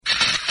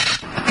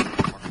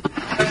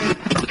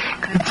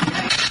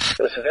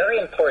was very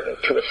important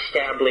to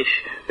establish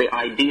the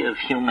idea of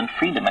human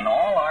freedom, and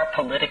all our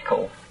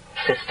political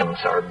systems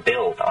are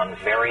built on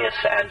various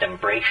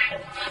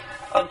adumbrations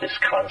of this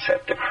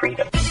concept of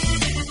freedom.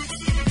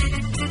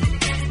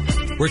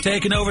 We're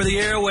taking over the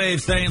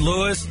airwaves, St.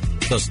 Louis,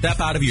 so step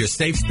out of your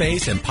safe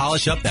space and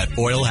polish up that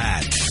foil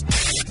hat.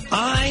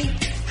 I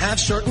have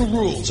certain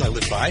rules I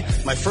live by.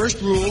 My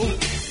first rule,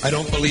 I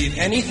don't believe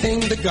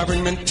anything the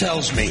government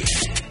tells me.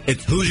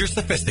 It's Hoosier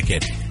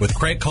Sophisticate with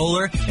Craig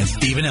Kohler and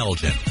Stephen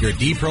Elgin. Your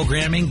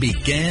deprogramming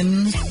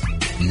begins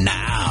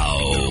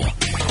now.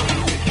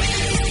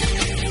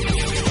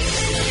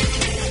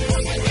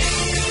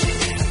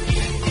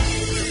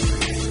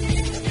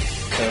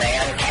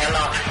 Man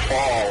cannot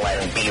fall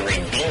and be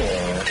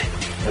redeemed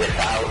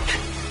without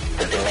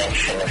the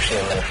dimension of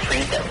human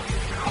freedom.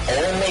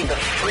 Only the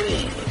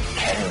free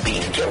can be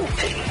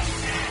guilty,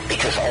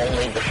 because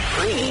only the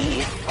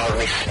free are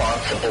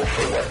responsible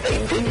for what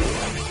they do.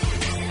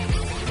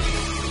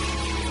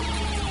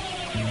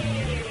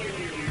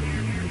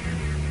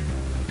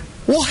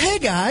 Well, hey,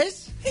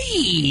 guys.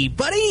 Hey,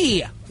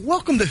 buddy.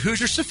 Welcome to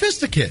Hoosier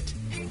Sophisticate.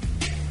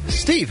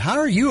 Steve, how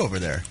are you over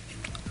there?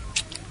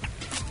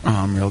 Oh,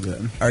 I'm real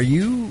good. Are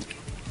you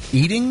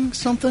eating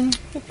something?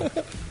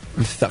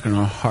 I'm stuck in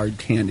a hard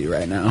candy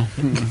right now.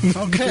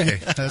 Okay,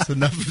 that's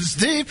enough of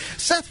Steve.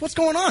 Seth, what's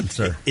going on,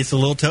 sir? It's a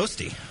little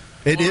toasty.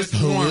 It is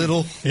a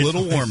little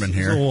warm in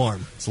here. It's a little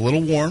warm. It's a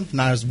little warm.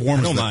 Not as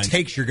warm as the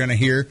takes you're going to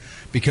hear,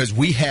 because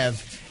we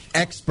have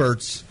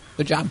experts.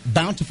 Good job.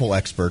 Bountiful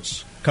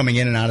experts coming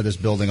in and out of this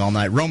building all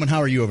night. Roman, how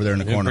are you over there in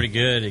the corner? Pretty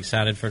good.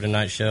 Excited for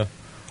tonight's show.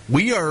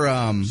 We are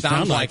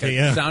sounded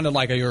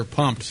like you were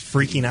pumped.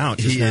 Freaking out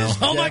just now.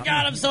 Oh my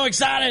God, I'm so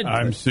excited.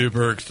 I'm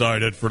super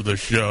excited for the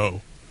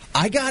show.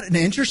 I got an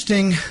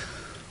interesting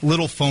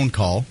little phone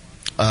call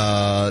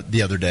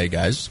the other day,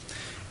 guys,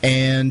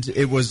 and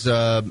it was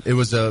a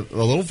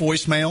little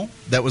voicemail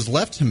that was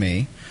left to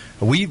me.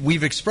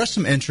 We've expressed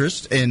some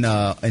interest in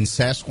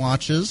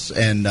Sasquatches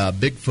and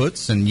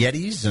Bigfoots and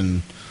Yetis,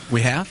 and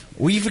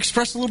we've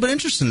expressed a little bit of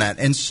interest in that.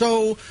 And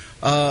so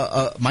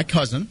my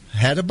cousin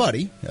had a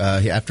buddy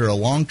after a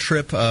long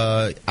trip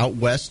out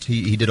west.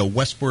 He did a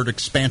westward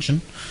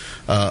expansion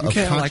of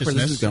consciousness, like where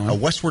this is going. A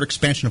westward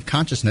expansion of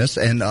consciousness,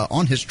 and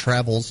on his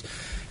travels,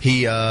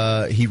 he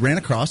ran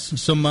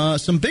across some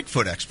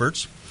Bigfoot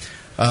experts.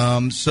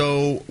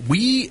 So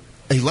he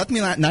left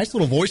me a nice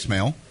little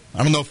voicemail.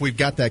 I don't know if we've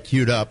got that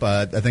queued up.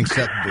 I think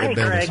Seth. Hey,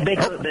 Craig,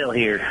 Bigfoot Bill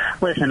here.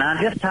 Listen, I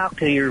just talked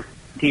to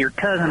your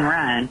cousin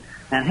Ryan,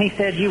 and he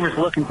said you was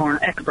looking for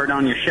an expert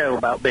on your show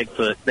about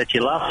Bigfoot, that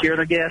you lost your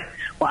other guest.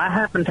 Well, I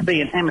happen to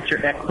be an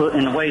amateur expert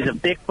in the ways of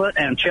Bigfoot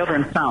and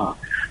children's songs.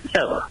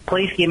 So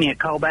please give me a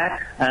call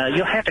back.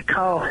 You'll have to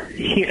call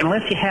here,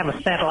 unless you have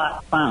a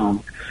satellite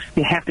phone.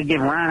 You have to give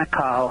Ryan a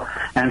call,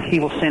 and he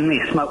will send me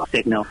a smoke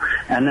signal,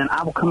 and then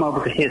I will come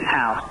over to his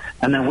house,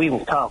 and then we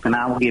will talk, and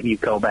I will give you a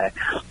call back.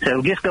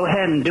 So just go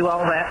ahead and do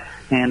all that,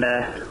 and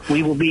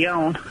we will be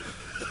on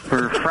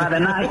for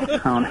Friday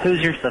night on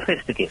Hoosier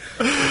Sophisticate.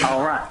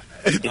 All right.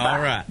 All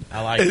right.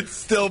 I like it. It's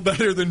still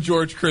better than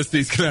George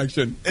Christie's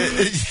connection.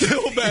 It's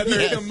still better.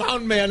 Yes. The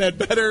Mountain Man had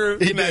better.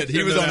 He did.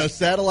 He was on a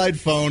satellite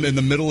phone in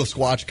the middle of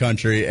Squatch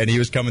country, and he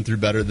was coming through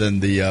better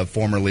than the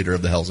former leader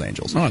of the Hells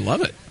Angels. Oh, I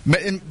love it.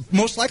 And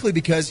most likely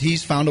because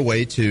he's found a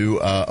way to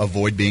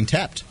avoid being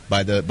tapped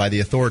by the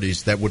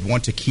authorities that would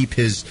want to keep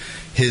his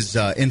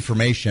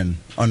information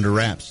under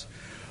wraps.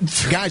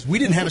 Guys, we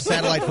didn't have a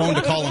satellite phone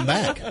to call him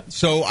back.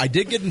 So I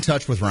did get in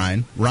touch with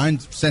Ryan. Ryan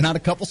sent out a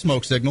couple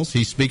smoke signals.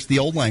 He speaks the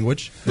old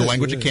language, the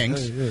language of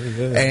kings.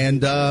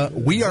 And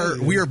we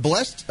are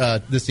blessed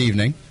this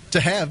evening to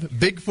have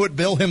Bigfoot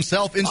Bill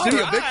himself in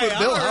studio. Right, Bigfoot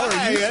Bill, how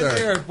are you, sir? Let's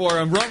hear it for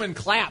him. Roman,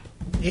 clap.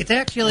 It's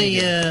actually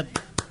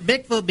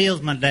Bigfoot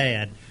Bill's my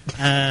dad.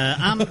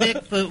 I'm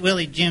Bigfoot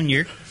Willie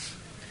Jr.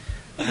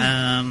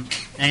 And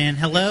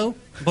hello,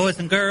 boys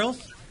and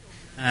girls.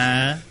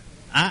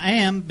 I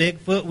am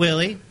Bigfoot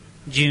Willie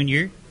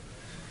Jr.,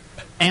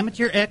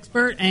 amateur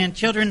expert and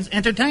children's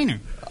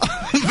entertainer.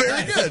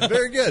 Very good,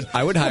 very good.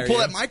 I would hire I'll pull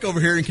you. that mic over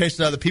here in case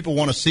the people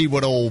want to see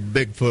what old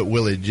Bigfoot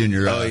Willie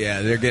Jr. Oh,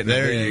 yeah, they're getting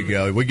there. big. You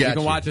go. We got You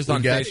can watch us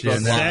on got you Facebook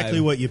in there. Exactly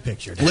what you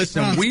pictured.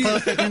 Listen, we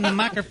Closer than the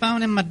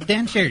microphone and my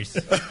dentures.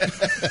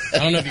 I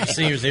don't know if you can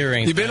see his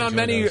earrings. You've been on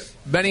many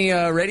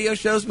radio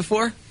shows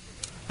before?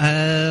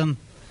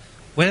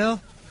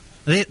 Well,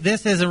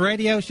 this is a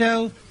radio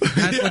show?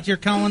 That's what you're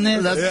calling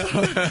this?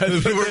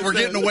 we're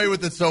getting away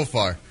with it so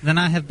far. Then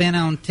I have been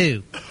on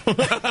two.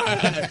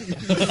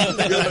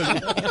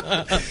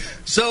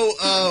 So,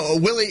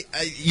 Willie,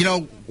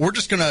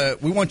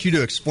 we want you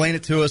to explain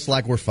it to us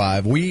like we're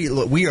five.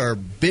 We are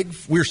big.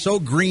 We're so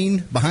green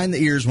behind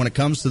the ears when it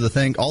comes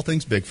to all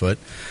things Bigfoot.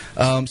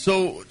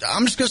 So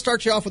I'm just going to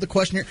start you off with a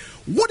question here.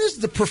 What is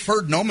the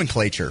preferred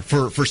nomenclature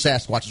for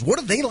Sasquatches? What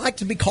do they like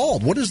to be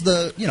called? What is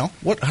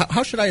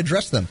how should I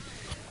address them?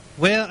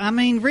 Well, I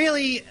mean,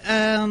 really,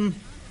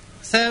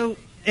 so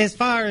as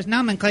far as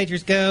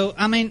nomenclatures go,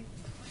 I mean,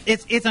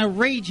 it's a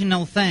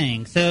regional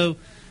thing. So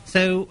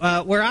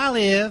where I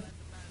live,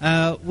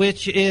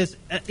 which is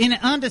in an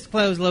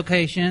undisclosed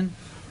location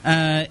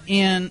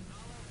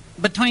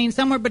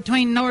somewhere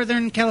between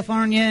northern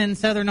California and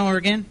southern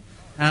Oregon.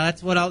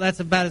 That's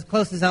about as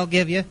close as I'll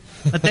give you.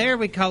 But there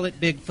we call it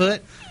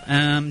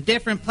Bigfoot.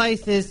 Different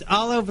places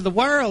all over the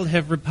world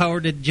have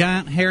reported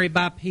giant, hairy,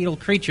 bipedal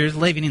creatures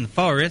living in the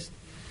forest.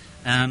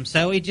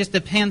 So it just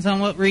depends on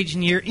what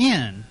region you're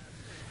in.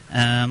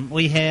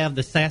 We have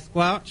the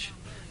Sasquatch.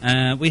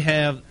 We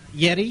have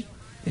Yeti.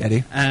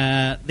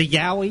 The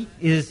Yowie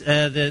is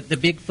the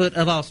Bigfoot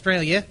of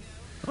Australia.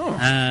 Oh,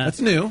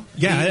 that's new.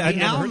 Yeah,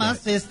 the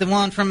Almas is the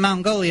one from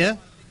Mongolia.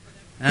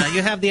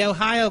 You have the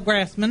Ohio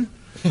Grassman.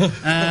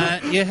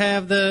 You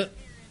have the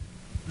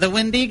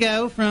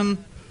Wendigo from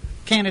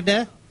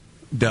Canada.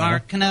 Our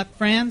Canuck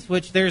friends,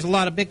 which there's a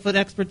lot of Bigfoot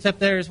experts up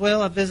there as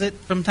well. I visit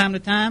from time to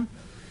time.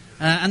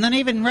 And then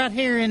even right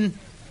here in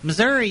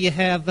Missouri, you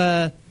have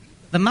the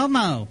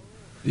Momo.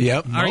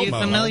 Yep. Are you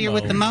familiar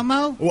with the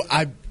Momo? Well,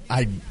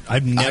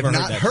 I've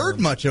not heard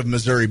much of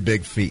Missouri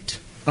Big Feet.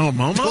 Oh,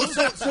 Momo?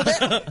 So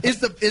that,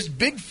 is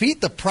Big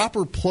Feet the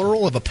proper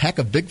plural of a pack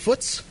of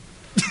Bigfoots?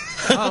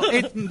 Oh,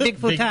 it's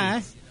Bigfoot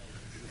tie.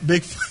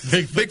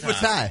 Bigfoot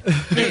tie.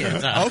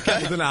 Yeah.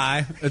 Okay. With an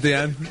I at the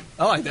end.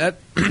 I like that.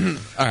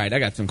 All right, I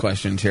got some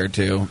questions here,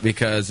 too,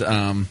 because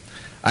I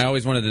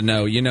always wanted to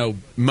know,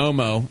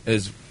 Momo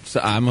is... So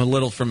I'm a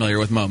little familiar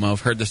with Momo.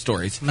 I've heard the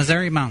stories.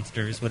 Missouri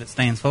Monster is what it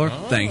stands for.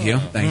 Oh. Thank you.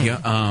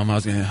 I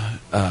was going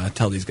to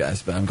tell these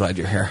guys, but I'm glad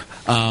you're here.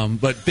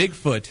 But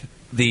Bigfoot,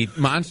 the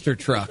monster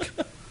truck,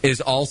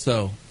 is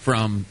also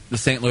from the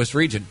St. Louis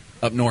region,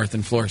 up north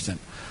in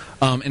Florissant.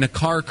 In a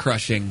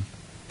car-crushing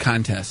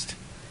contest,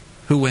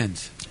 who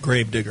wins?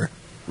 Gravedigger.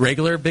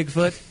 Regular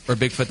Bigfoot or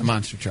Bigfoot the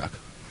monster truck?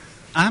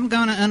 I'm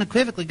going to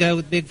unequivocally go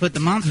with Bigfoot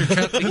the monster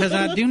truck because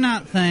I do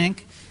not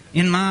think,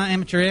 in my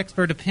amateur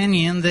expert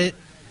opinion, that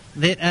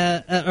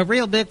a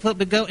real Bigfoot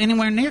would go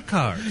anywhere near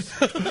cars.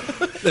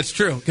 That's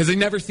true, because you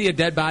never see a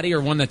dead body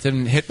or one that's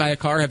been hit by a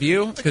car. Have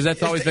you? Because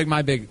that's always been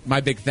my big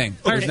thing.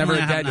 There's never a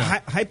dead one.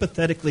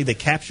 Hypothetically, they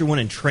capture one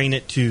and train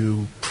it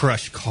to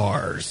crush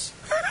cars.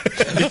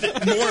 Is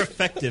it more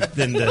effective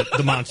than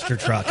the monster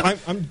truck?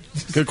 I'm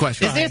Good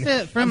question. Is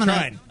this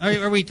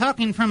are we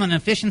talking from an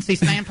efficiency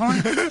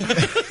standpoint?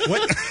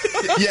 What?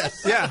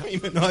 Yes. Yeah. I don't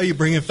even know how you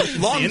bring efficiency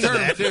Long into term,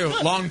 that. too.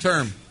 Long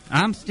term.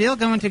 I'm still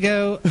going to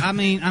go with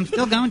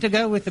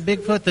the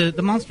Bigfoot,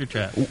 the monster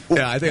truck.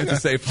 Yeah, I think it's a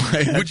safe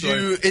play.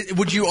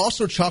 Would you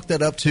also chalk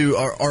that up to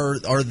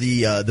are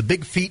the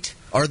Big Feet?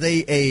 Are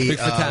they a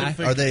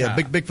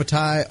Bigfoot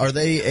tie? Are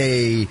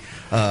they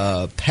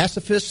a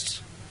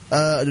pacifist?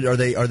 Are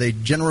they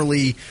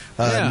generally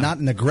not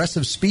an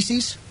aggressive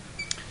species?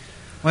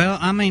 Well,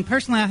 I mean,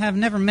 personally, I have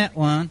never met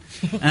one.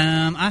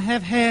 I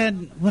have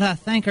had what I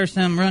think are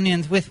some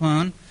run-ins with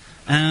one.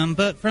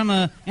 But from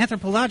an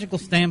anthropological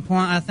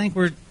standpoint, I think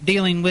we're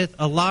dealing with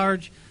a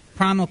large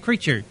primal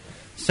creature.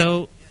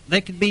 So they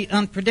could be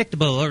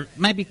unpredictable or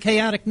maybe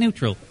chaotic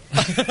neutral.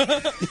 Do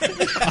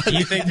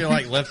you think they're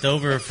like left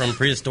over from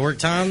prehistoric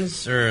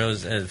times, or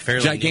is it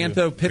fairly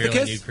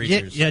Gigantopithecus? new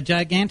creatures? Yeah,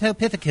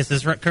 Gigantopithecus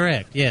is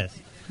correct, yes.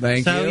 Thank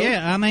you. So,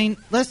 yeah, I mean,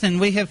 listen,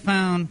 we have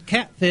found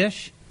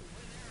catfish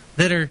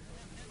that are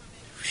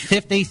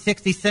 50,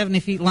 60,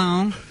 70 feet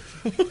long.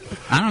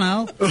 I don't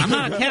know. I'm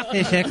not a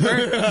catfish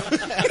expert.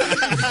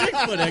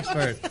 Bigfoot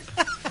expert.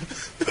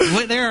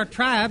 Well, there are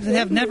tribes that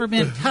have never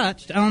been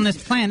touched on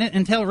this planet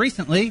until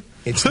recently.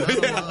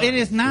 It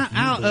is not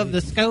out of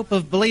the scope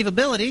of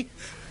believability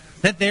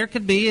that there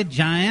could be a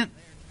giant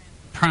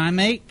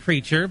primate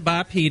creature,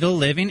 bipedal,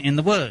 living in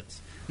the woods.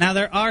 Now,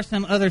 there are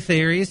some other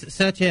theories,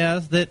 such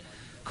as that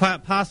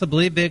quite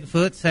possibly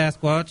Bigfoot,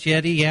 Sasquatch,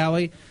 Yeti,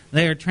 Yowie,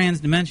 they are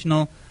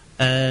transdimensional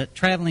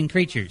traveling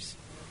creatures.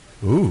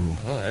 Ooh,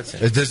 that's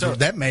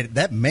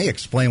that may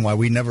explain why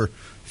we never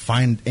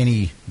find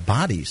any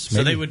bodies.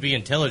 So they would be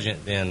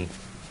intelligent then,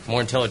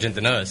 more intelligent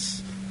than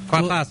us.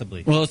 Quite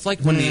possibly. Well, it's like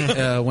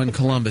when when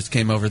Columbus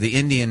came over, the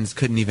Indians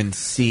couldn't even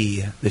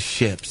see the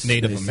ships.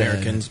 Native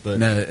Americans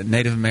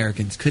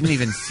couldn't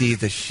even see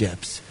the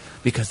ships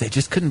because they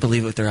just couldn't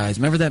believe it with their eyes.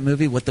 Remember that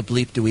movie, What the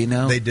Bleep Do We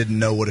Know? They didn't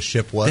know what a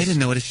ship was. They didn't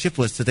know what a ship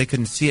was, so they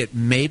couldn't see it.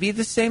 Maybe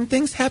the same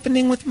thing's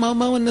happening with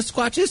Momo and the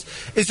Squatches?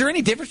 Is there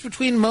any difference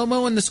between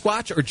Momo and the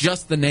Squatch, or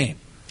just the name?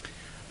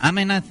 I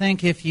mean, I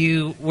think if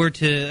you were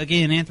to,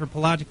 again,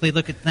 anthropologically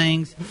look at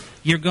things,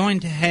 you're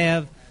going to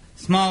have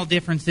small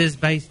differences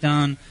based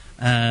on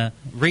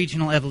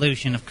regional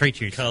evolution of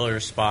creatures. Color,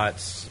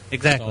 spots.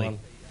 Exactly. So on.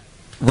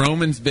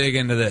 Roman's big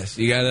into this.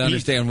 You got to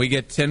understand, we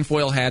get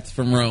tinfoil hats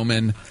from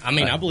Roman. I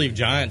mean, I believe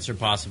giants are a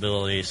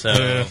possibility,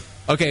 so...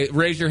 Okay,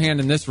 raise your hand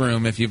in this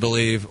room if you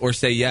believe, or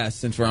say yes,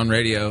 since we're on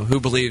radio. Who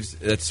believes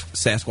that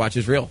Sasquatch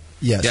is real?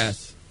 Yes.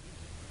 Yes.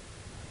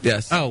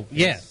 Yes. Oh,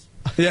 yes.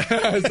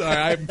 Yeah, sorry,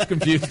 I'm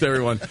confused,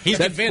 everyone. He's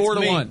That's convinced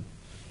 4-1.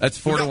 That's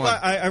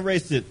 4-1. I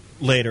raised it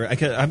later.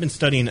 I've been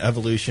studying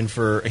evolution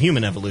for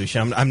human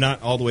evolution. I'm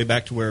not all the way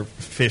back to where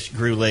fish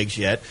grew legs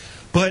yet.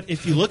 But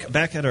if you look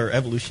back at our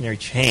evolutionary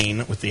chain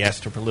with the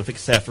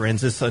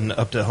Australopithecus and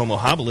up to Homo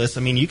habilis,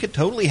 I mean, you could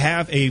totally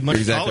have a much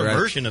smaller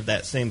version of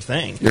that same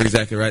thing. You're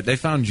exactly right. They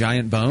found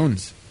giant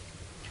bones.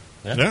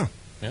 Yeah.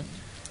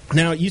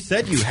 Now, you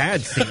said you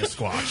had seen a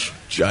squatch.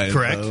 Giant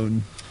correct?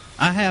 bone.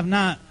 I have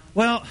not.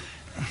 Well,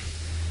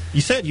 you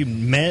said you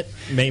met,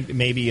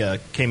 maybe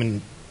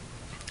came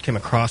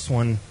across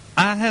one.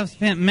 I have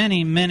spent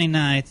many, many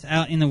nights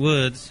out in the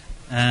woods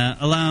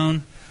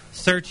alone,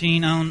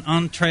 searching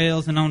on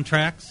trails and on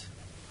tracks.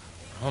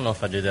 I don't know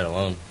if I do that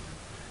alone.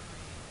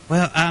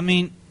 Well, I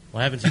mean...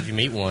 What happens if you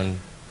meet one?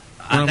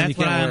 That's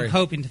what I'm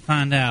hoping to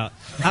find out.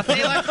 I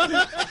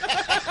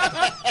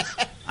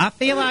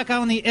feel like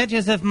on the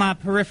edges of my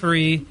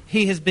periphery,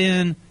 he has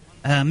been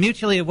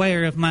mutually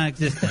aware of my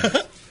existence.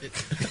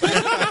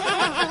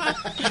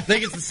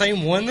 Think it's the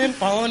same one then,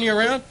 following you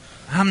around?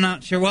 I'm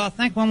not sure. Well, I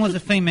think one was a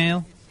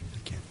female.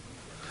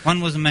 One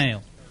was a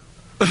male.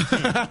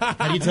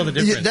 How do you tell the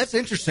difference? Yeah, that's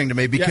interesting to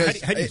me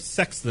because how do you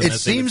sex them? It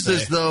seems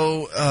as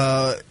though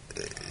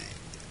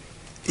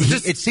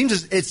it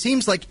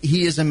seems like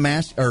he is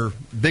or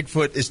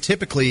Bigfoot is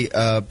typically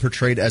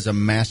portrayed as a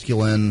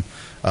masculine,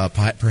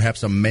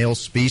 perhaps a male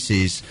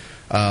species.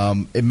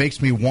 It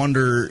makes me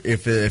wonder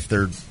if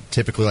they're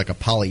typically like a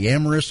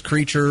polyamorous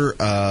creature.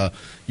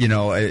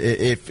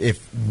 If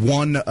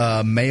one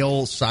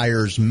male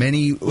sires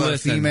many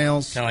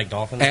females. Kind of like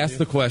dolphins. Ask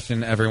the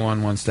question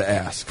everyone wants to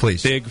ask.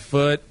 Please.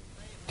 Bigfoot,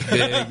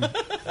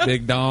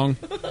 big dong.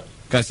 Can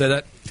I say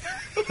that?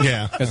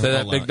 Yeah. Can I say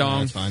that? Big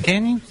dong.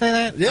 Can you say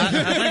that?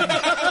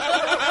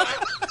 Yeah.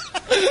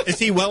 Is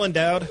he well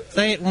endowed?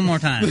 Say it one more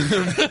time.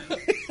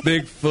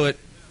 Bigfoot,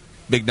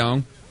 big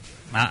dong.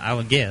 I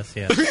would guess,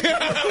 yeah.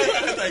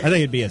 I think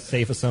it'd be a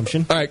safe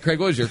assumption. All right, Craig,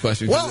 what was your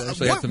question? Well,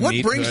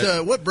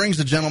 what brings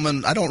a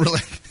gentleman? I don't really.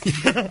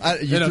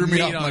 You threw me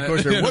off my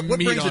course there. What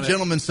brings a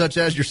gentleman such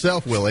as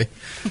yourself, Willie,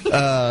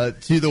 to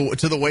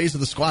the ways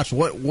of the Squatch?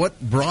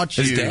 What brought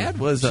you? His dad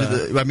was.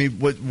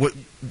 What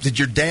did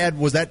your dad?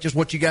 Was that just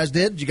what you guys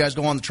did? Did you guys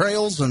go on the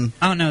trails and?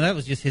 Oh no, that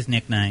was just his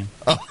nickname.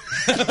 Oh.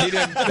 He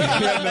had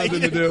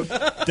nothing to do.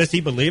 Does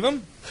he believe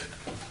him?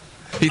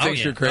 He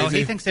thinks you're crazy. Oh,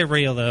 he thinks they're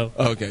real though.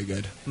 Okay,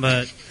 good.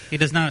 But he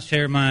does not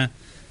share my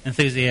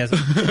enthusiasm.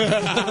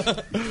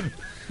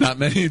 Not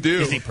many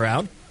do. Is he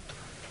proud?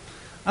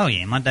 Oh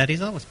yeah, my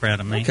daddy's always proud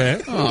of me.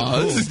 Okay.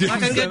 Oh, this is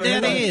Like a good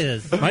daddy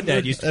is. My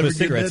dad used to put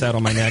cigarettes out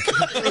on my neck.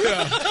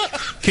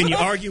 Can you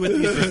argue with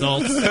these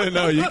results?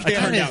 No, you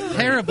can't. That is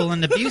terrible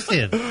and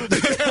abusive.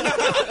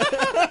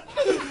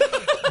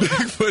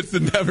 Bigfoots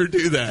would never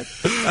do that.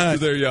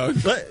 They're young.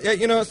 But,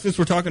 since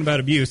we're talking about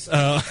abuse,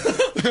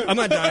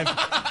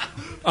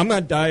 I'm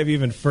gonna dive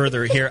even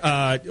further here.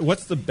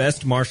 What's the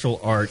best martial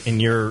art,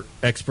 in your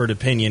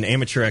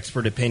amateur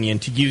expert opinion,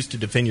 to use to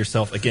defend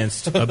yourself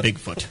against a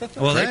Bigfoot?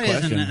 Well,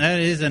 that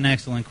is an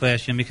excellent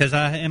question because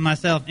I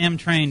myself am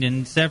trained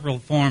in several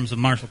forms of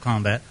martial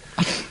combat.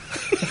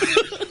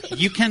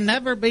 You can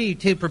never be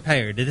too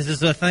prepared. This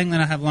is a thing that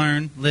I have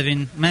learned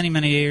living many,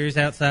 many years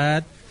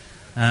outside.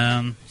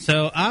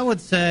 So I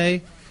would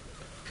say,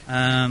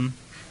 I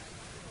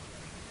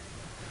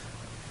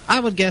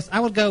would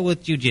go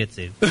with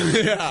jiu-jitsu.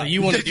 Yeah. So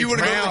you want to go to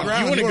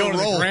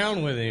the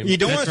ground with him. You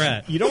don't want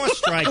to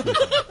strike with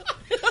him.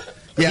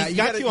 Yeah, you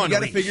got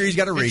to figure he's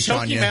got to reach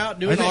on you. Choke him out,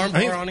 do an arm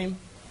bar on him.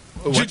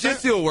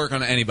 Jiu-jitsu will work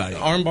on anybody.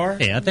 Arm bar?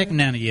 Yeah, I'll take him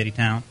down to Yeti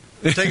Town.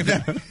 Take it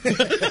down.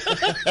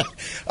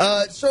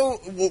 So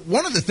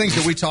one of the things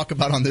that we talk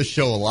about on this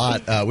show a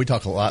lot, we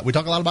talk a lot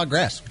about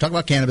grass. We talk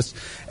about cannabis,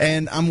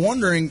 and I'm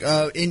wondering,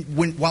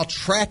 while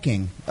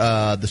tracking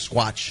the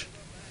Squatch,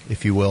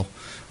 if you will,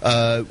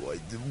 are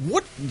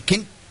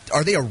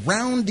they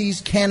around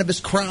these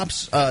cannabis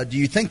crops? Do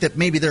you think that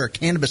maybe they're a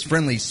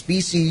cannabis-friendly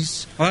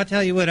species? Well, I'll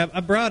tell you what. I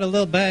brought a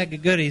little bag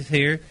of goodies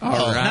here. All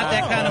right. Not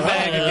that kind of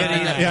bag of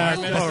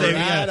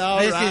goodies.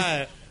 All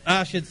right.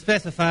 I should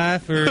specify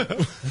for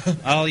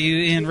all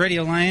you in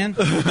Radio Land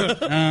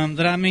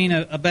that I mean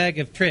a bag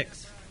of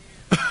tricks.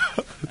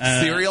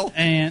 Cereal?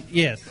 And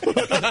yes.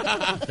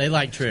 They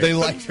like tricks. They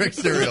like trick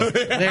cereal.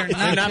 They're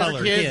not for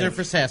for kids, they're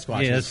for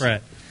Sasquatches. Yeah, that's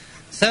right.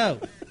 So,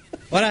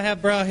 what I have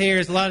brought here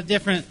is a lot of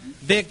different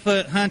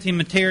Bigfoot hunting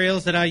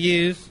materials that I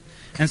use.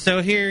 And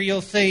so here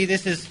you'll see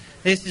this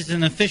is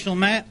an official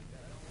map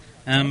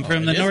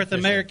from the North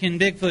American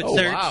Bigfoot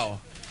Search.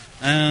 Wow.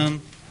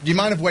 Do you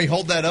mind if we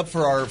hold that up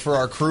for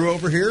our crew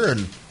over here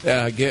and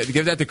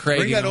give that to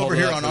Craig? Bring that over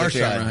here on our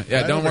side. Yeah,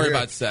 right, don't worry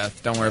about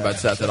Seth. Don't worry about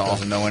Seth at all.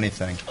 Doesn't know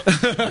anything.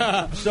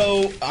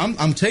 So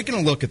I'm taking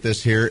a look at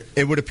this here.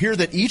 It would appear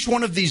that each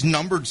one of these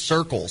numbered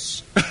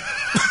circles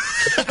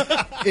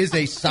is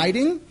a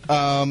sighting,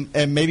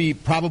 and maybe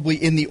probably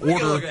in the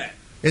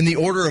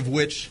order of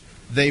which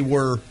they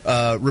were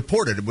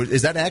reported.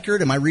 Is that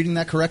accurate? Am I reading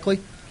that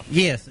correctly?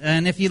 Yes,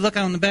 and if you look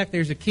on the back,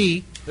 there's a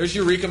key. There's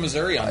Eureka,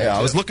 Missouri on there. Yeah,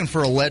 I was looking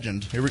for a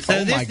legend.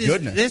 My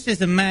goodness. This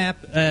is a map,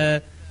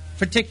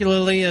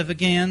 particularly of,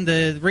 again,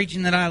 the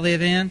region that I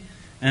live in.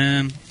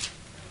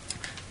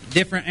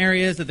 Different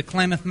areas of the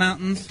Klamath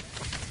Mountains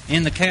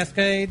in the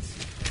Cascades.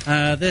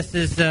 This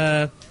is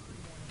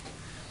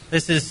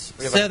This is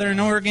Southern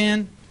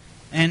Oregon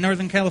and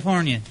Northern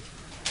California.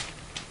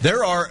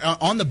 There are,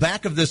 on the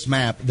back of this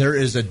map, there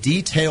is a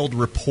detailed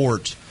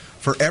report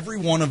for every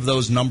one of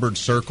those numbered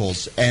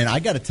circles. And I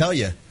got to tell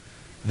you,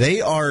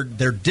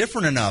 they're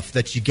different enough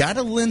that you got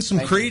to lend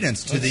some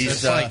credence to these.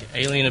 It's like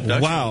alien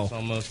abductions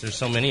almost. There's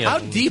so many of How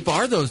them. deep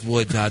are those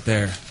woods out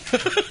there?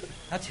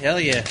 I tell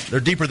you. They're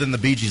deeper than the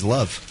Bee Gees'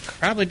 love.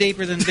 Probably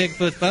deeper than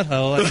Bigfoot's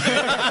butthole.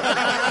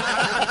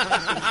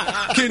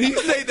 Can he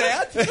say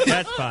that?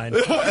 That's fine.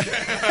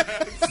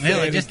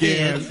 Well, it just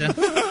did.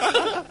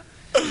 So.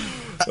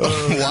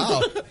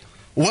 Wow.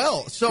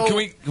 Well, so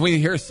Can we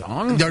hear a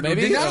song?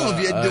 Maybe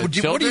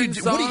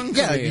children's song?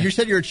 Yeah, you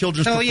said you're a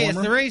children's So performer. yes,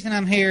 the reason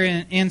I'm here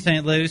in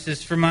St. Louis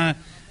is for my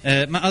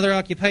other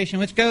occupation,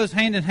 which goes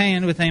hand in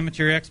hand with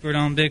amateur expert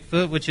on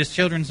Bigfoot, which is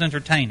children's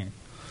entertainer.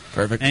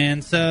 Perfect.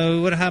 And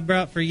so what I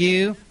brought for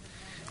you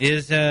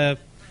is now.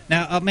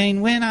 I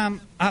mean, when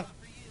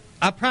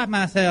I pride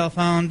myself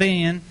on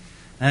being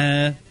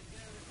a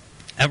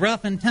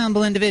rough and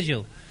tumble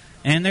individual,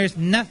 and there's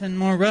nothing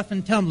more rough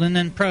and tumbling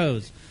than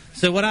prose.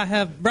 So what I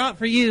have brought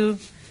for you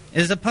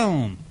is a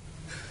poem,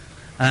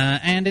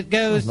 and it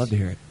goes I'd love to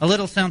hear it. a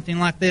little something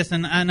like this.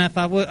 And if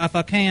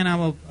I can, I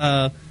will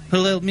put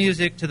a little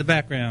music to the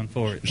background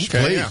for it.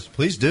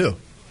 Please do.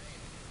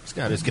 He's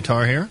got his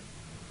guitar here.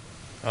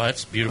 Oh,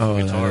 that's a beautiful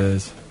guitar. That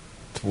is.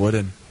 It's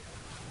wooden.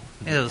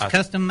 It was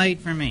custom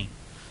made for me.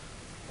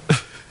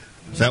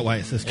 Is that why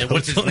it says And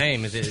what's his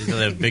name? Is it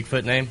a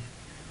Bigfoot name?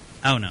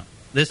 Oh no,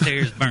 this here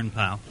is Burn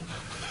Pile.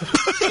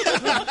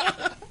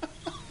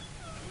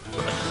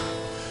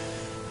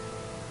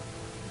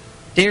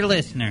 Dear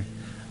listener,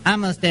 I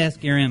must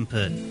ask your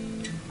input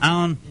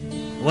on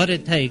what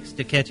it takes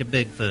to catch a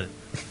Bigfoot.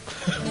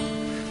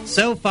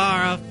 So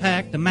far, I've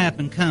packed a map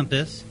and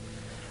compass,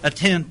 a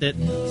tent that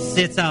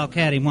sits all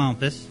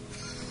cattywampus,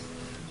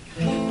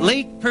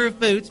 leak-proof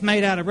boots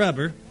made out of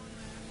rubber.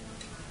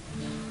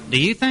 Do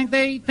you think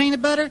they eat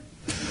peanut butter?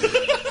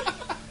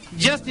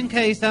 Just in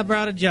case, I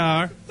brought a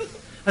jar,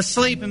 a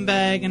sleeping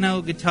bag, an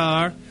old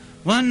guitar,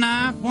 one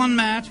knife, one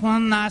match,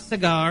 one nice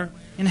cigar,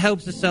 in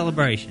hopes of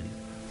celebration.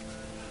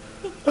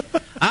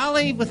 I'll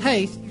leave with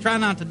haste, try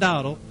not to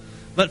dawdle,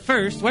 but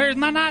first, where's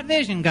my night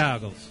vision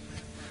goggles?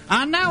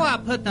 I know I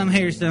put them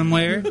here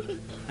somewhere,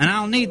 and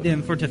I'll need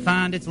them for to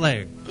find its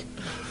lair.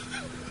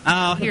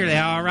 Oh, here they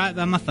are, right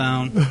by my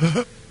phone.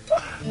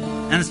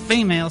 And it's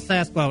female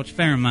Sasquatch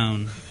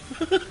pheromone.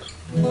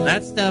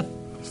 That stuff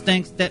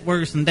stinks that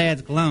worse than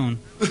Dad's cologne.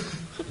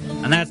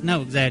 And that's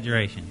no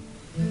exaggeration.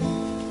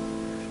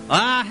 Well,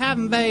 I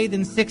haven't bathed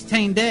in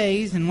 16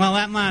 days, and while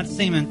that might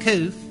seem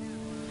uncouth,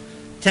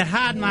 to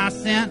hide my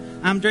scent,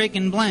 I'm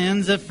drinking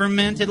blends of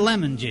fermented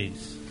lemon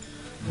juice.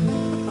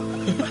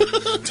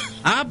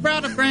 I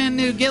brought a brand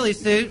new ghillie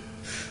suit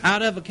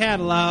out of a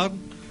catalog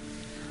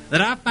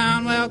that I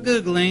found while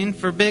Googling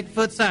for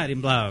Bigfoot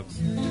sighting blogs.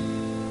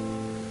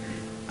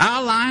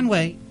 I'll lie in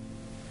wait,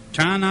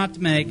 try not to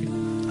make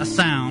a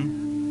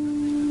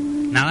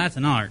sound. Now that's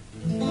an art.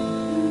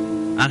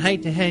 I'd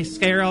hate to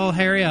scare old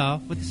Harry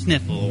off with a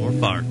sniffle or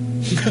fart.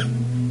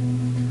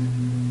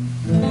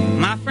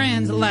 My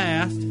friends, at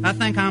last, I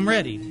think I'm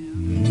ready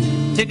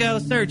to go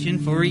searching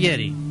for a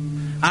Yeti.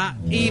 I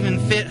even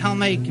fit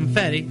homemade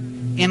confetti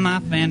in my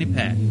fanny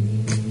pack.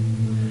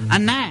 A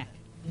knack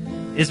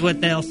is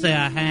what they'll say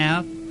I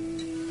have,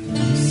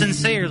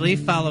 sincerely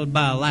followed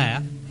by a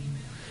laugh,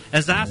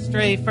 as I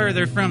stray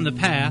further from the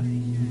path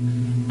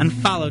and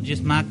follow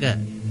just my gut.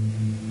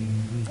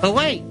 But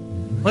wait,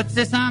 what's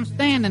this I'm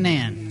standing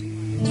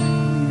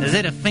in? Is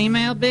it a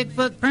female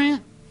Bigfoot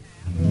print?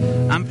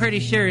 I'm pretty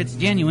sure it's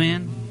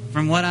genuine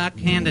from what I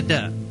can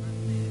deduct.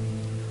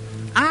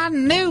 I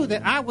knew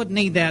that I would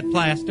need that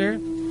plaster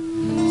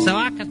so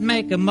I could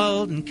make a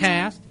mold and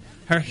cast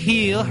her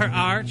heel, her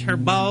arch, her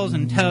balls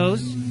and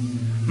toes.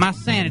 My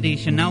sanity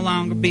should no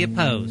longer be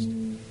opposed.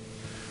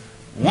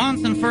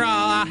 Once and for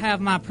all, I have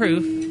my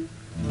proof,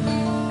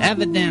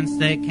 evidence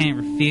they can't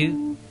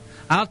refute.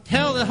 I'll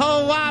tell the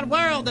whole wide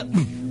world that...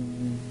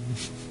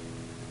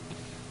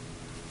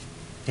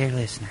 Dear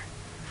listener,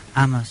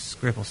 I must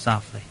scribble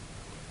softly,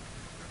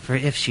 for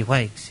if she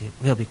wakes, it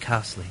will be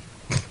costly.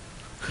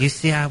 You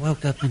see, I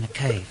woke up in a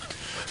cave,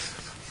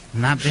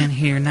 and I've been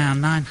here now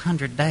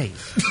 900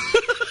 days.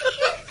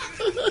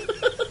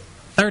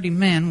 30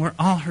 men were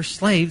all her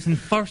slaves and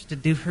forced to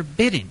do her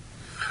bidding.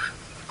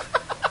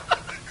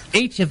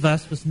 Each of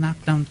us was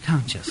knocked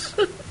unconscious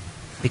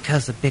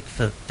because the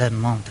Bigfoot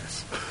doesn't want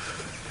us,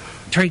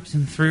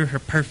 traipsing through her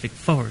perfect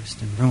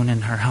forest and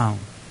ruining her home.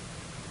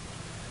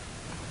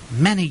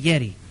 Many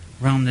Yeti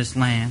roam this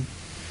land,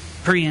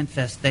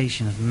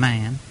 pre-infestation of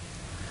man,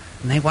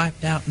 and they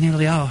wiped out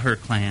nearly all her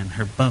clan,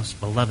 her most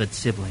beloved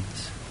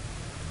siblings.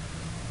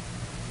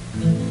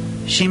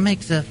 She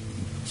makes us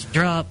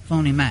draw up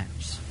phony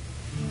maps,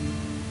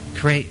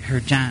 create her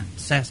giant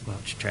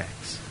Sasquatch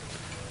tracks,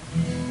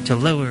 to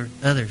lure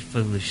other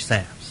foolish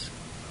saps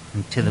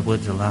into the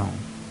woods alone.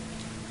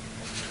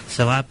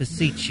 So I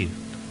beseech you,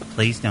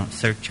 please don't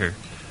search her,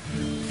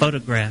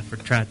 photograph or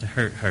try to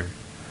hurt her.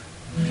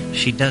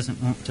 She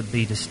doesn't want to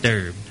be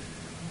disturbed,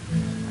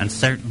 and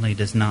certainly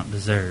does not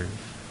deserve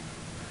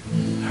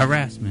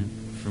harassment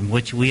from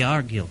which we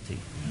are guilty,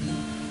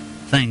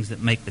 things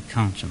that make the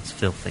conscience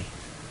filthy.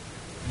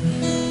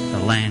 The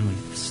land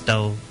we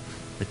stole,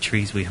 the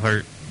trees we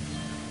hurt,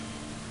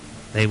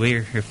 they were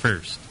here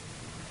first,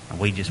 and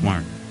we just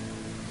weren't.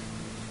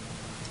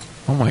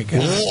 Oh my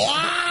God!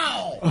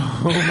 Wow!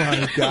 Oh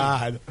my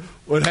God!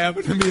 What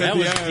happened to me That at the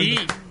was end?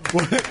 deep.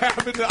 What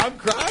happened? I'm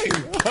crying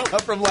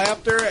from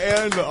laughter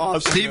and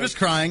awesome. Steve is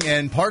crying,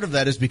 and part of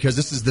that is because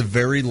this is the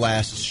very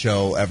last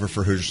show ever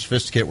for Hoosier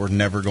Sophisticate. We're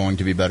never going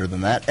to be better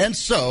than that, and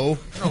so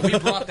We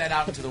brought that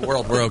out into the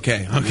world. We're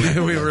okay. Okay,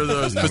 we were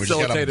those we just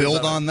got to facilitators. build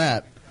of it. on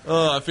that.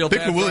 Oh, I feel Big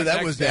bad for for Willie, our that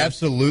next was guest.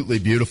 absolutely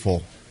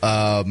beautiful.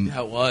 Yeah,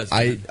 it was.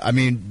 I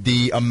mean,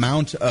 the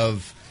amount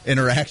of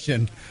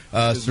interaction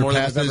It's more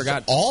than we've ever surpasses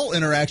gotten. all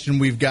interaction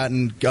we've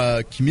gotten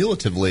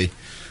cumulatively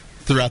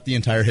throughout the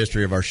entire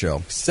history of our show.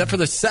 Except for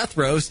the Seth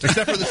roast.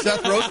 Except for the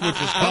Seth roast, which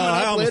is coming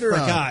I up almost later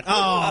forgot.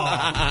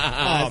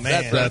 Oh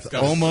man. Seth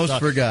almost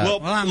forgot.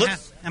 Well,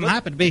 I'm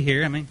happy to be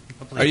here. I mean,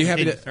 Are you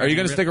happy to? Are you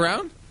going to stick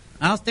around?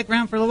 I'll stick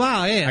around for a little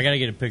while. Yeah. I got to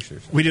get a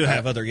picture. We do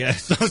have other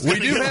guests. We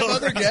do have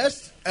other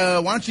guests. Why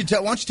don't you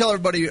tell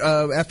everybody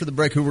after the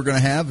break who we're going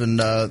to have and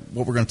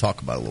what we're going to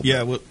talk about a little bit?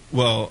 Yeah,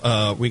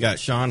 well, we got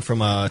Sean from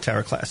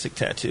Tower Classic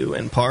Tattoo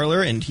and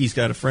Parlor, and he's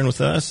got a friend with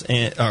us,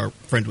 and our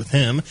friend with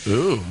him.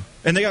 Ooh.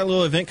 And they got a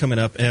little event coming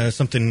up,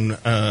 something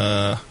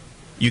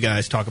you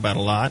guys talk about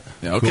a lot.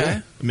 Okay.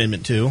 Cool.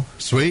 Amendment 2.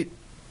 Sweet.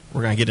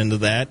 We're going to get into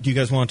that. Do you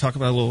guys want to talk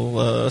about a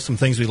little some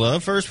things we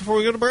love first before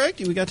we go to break?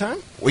 Do we got time?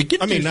 We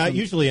can. I mean, do not some-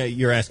 usually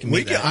you're asking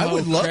me that. I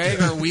would love Craig,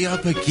 to. are we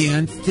up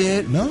against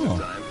it?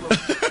 No.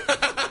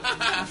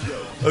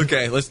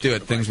 Okay, let's do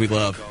it. Things we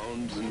love.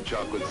 Cones and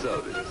chocolate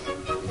sodas.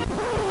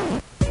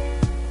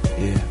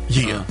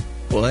 Yeah.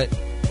 What?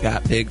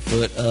 Got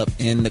Bigfoot up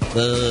in the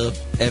club.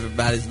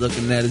 Everybody's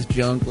looking at his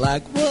junk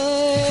like,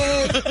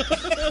 what?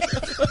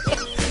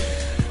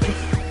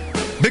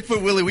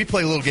 Bigfoot Willie, we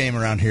play a little game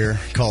around here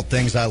called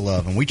Things I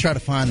Love, and we try to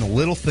find the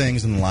little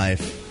things in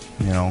life.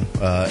 You know,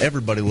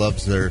 everybody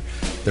loves their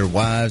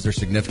wives, their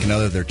significant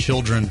other, their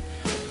children.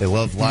 They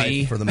love life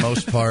Me. for the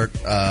most part.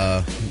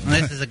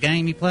 This is a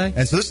game you play?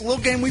 And so this is a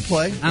little game we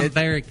play. I'm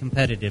very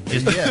competitive.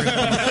 Just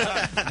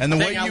And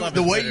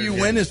the way you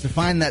win is to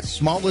find that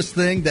smallest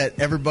thing that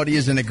everybody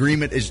is in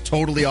agreement is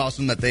totally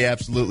awesome, that they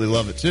absolutely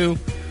love it too.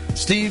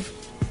 Steve,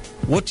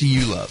 what do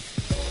you love?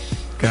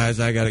 Guys,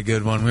 I got a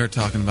good one. We were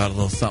talking about a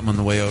little something on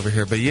the way over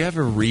here, but you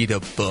ever read a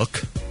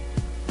book?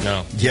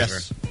 No.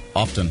 Yes,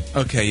 often.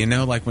 Okay, you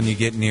know, like when you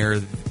get near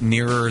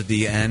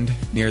the end,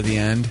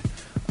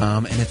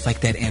 and it's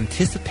like that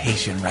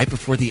anticipation right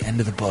before the end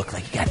of the book.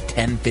 Like you got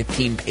 10,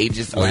 15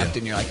 pages left,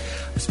 and you're like,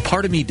 this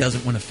part of me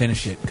doesn't want to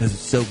finish it because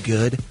it's so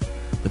good.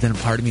 But then a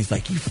part of me is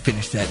like, you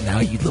finish that now,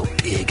 you little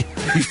pig.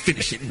 You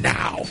finish it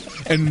now.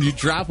 And you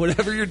drop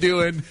whatever you're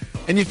doing,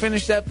 and you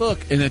finish that book.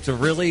 And it's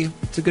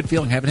a good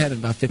feeling. I haven't had it in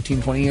about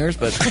 15, 20 years,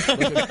 but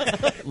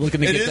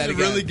looking to It get is that a again.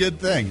 really good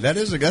thing.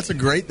 That's a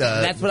great.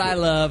 That's what I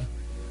love.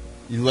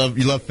 You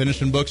love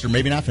finishing books, or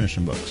maybe not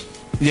finishing books.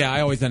 Yeah,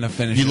 I always end up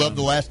finishing. You love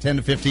the last 10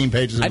 to 15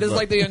 pages of I a just book.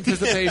 like the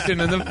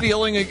anticipation and the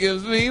feeling it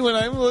gives me when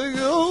I'm like,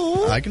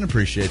 oh. I can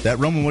appreciate that.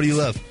 Roman, what do you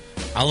love?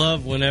 I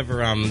love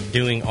whenever I'm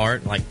doing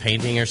art, like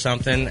painting or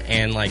something,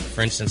 and like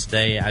for instance,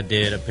 today I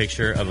did a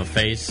picture of a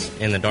face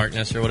in the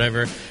darkness or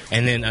whatever,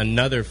 and then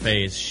another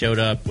face showed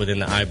up within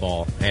the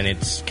eyeball, and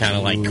it's kind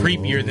of like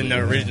creepier than the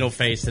original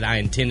face that I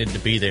intended to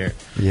be there.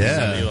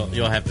 Yeah. So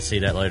you'll have to see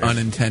that later.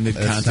 Unintended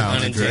That content.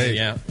 sounds Unintended, great.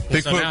 yeah.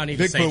 So now I need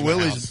to save Bigfoot my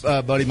Willie's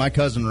house. buddy, my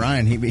cousin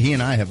Ryan, he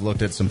and I have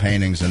looked at some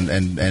paintings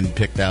and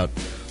picked out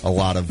a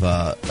lot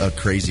of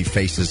crazy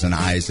faces and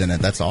eyes in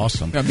it. That's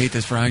awesome. Gotta meet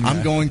this Ryan guy.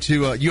 I'm going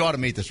to. You ought to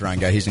meet this Ryan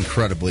guy. He's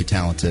incredibly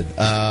talented.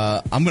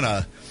 I'm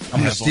gonna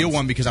steal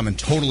one because I'm in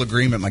total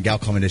agreement. My gal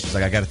called me today. She's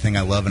like, I got a thing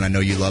I love, and I know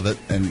you love it.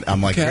 And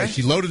I'm like, Okay. yeah,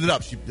 she loaded it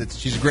up.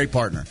 She's a great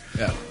partner.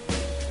 Yeah.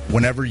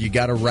 Whenever you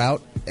got a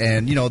route,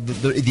 and you know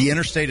the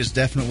interstate is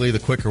definitely the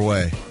quicker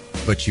way,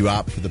 but you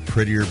opt for the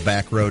prettier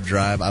back road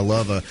drive. I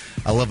love a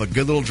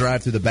good little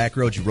drive through the back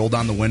road. You roll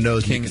down the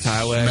windows, and you Kings can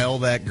Highway. smell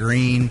that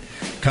green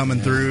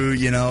coming through.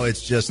 You know,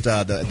 it's just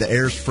the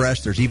air's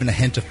fresh. There's even a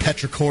hint of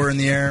petrichor in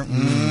the air.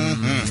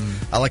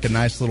 I like a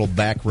nice little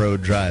back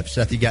road drive.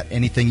 Seth, you got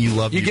anything you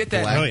love? You get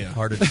that? Oh, yeah.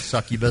 Black-hearted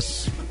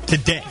succubus.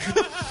 Today.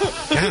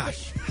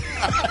 Gosh.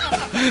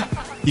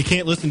 You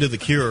can't listen to The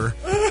Cure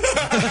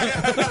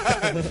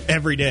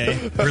every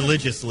day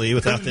religiously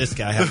without this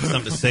guy having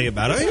something to say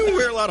about it. I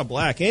wear a lot of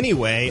black.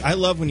 Anyway, I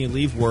love when you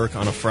leave work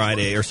on a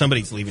Friday or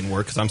somebody's leaving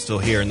work because I'm still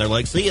here and they're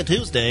like, see you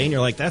Tuesday. And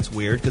you're like, that's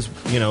weird because,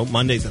 you know,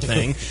 Monday's a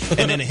thing.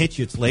 And then it hits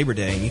you, it's Labor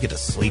Day and you get to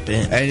sleep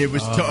in. And it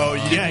was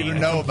you didn't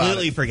even know about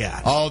completely it.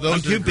 forgot. Oh, those I'm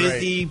are too great.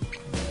 busy,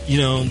 you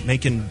know,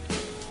 making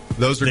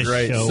Those are this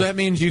great. show. So that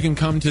means you can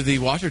come to the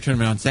Washer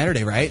tournament on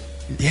Saturday, right?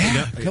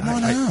 Yeah, come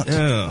on out.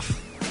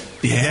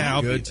 Yeah,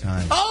 I'll Good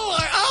time.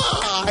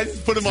 I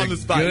just put him on the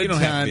spot. Good You don't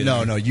have to time. be No,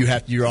 there. no,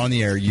 you're on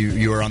the air.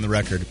 You are on the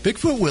record.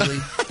 Bigfoot Willie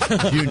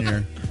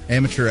Jr.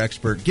 amateur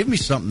expert, give me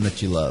something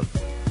that you love.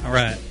 All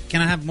right.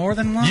 Can I have more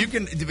than one? You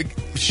can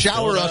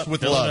shower us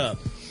with love.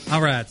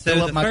 All right. So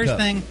Fill up the my first cup.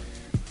 thing,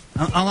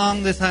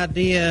 along this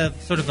idea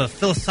of sort of a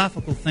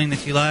philosophical thing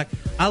that you like,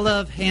 I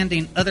love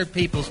handing other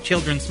people's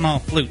children small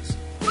flutes.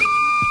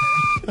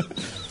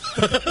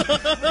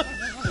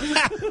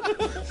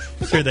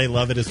 I'm sure they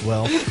love it as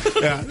well.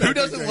 Yeah. Who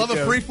doesn't love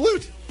a free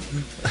flute?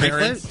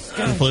 Parents.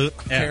 Flute.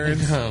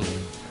 Yeah.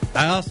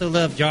 I also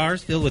love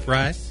jars filled with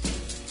rice.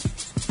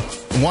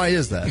 Why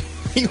is that?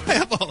 You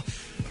have all.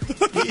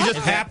 You just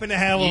happen to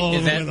have all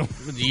of them.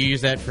 Do you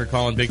use that for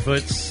calling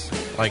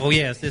Bigfoots? Like, Oh,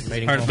 yes, this is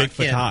mating part of call? my Bigfoot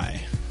kit.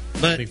 high.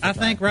 But Bigfoot I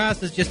think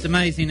rice is just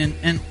amazing,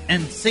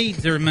 and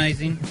seeds are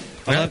amazing.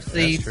 I love that's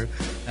seeds. true.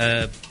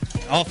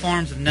 All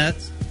forms of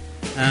nuts.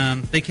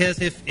 Because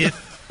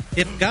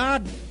if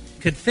God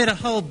could fit a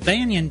whole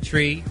banyan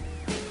tree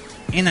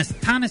in a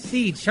ton of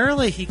seed,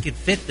 surely he could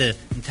fit the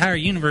entire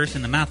universe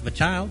in the mouth of a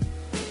child.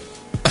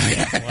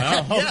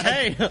 Wow,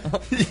 okay.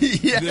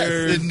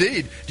 Yes,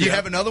 indeed. Do you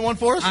have another one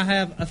for us? I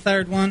have a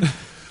third one.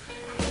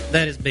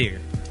 That is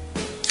beer.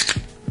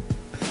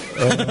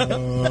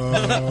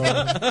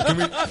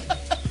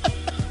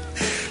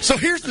 So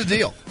here's the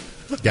deal,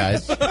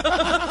 guys.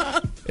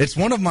 It's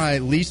one of my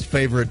least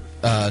favorite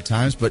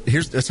times, but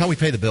that's how we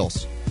pay the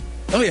bills.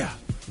 Oh, yeah.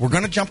 We're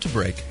going to jump to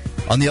break.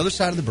 On the other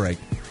side of the break,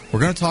 we're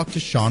going to talk to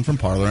Sean from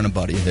Parlor and a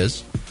buddy of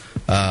his.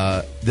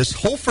 This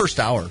whole first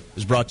hour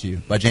is brought to you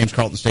by James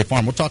Carlton State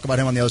Farm. We'll talk about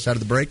him on the other side of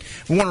the break.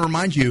 We want to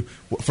remind you,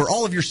 for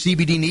all of your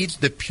CBD needs,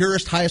 the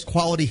purest, highest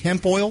quality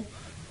hemp oil,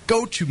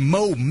 go to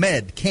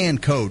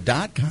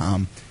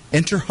momedcanco.com.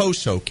 Enter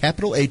HOSO,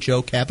 capital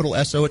H-O, capital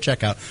S-O at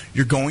checkout.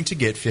 You're going to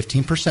get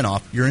 15%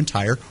 off your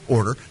entire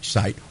order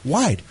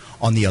site-wide.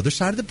 On the other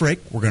side of the break,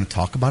 we're going to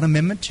talk about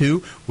Amendment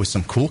 2 with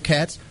some cool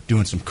cats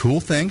doing some cool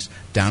things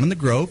down in the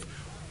Grove.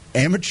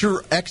 Amateur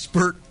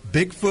expert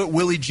Bigfoot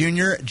Willie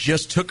Jr.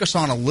 just took us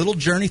on a little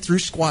journey through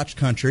Squatch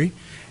Country,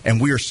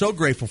 and we are so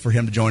grateful for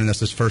him to join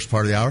us this first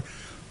part of the hour.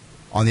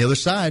 On the other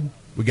side,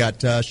 we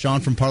got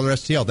Sean from Parlor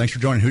STL. Thanks for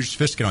joining Hoosier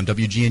Sophisticate on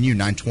WGNU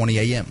 920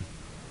 AM.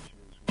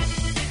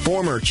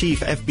 Former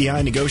Chief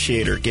FBI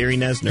Negotiator Gary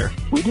Nesner.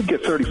 We did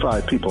get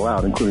 35 people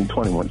out, including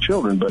 21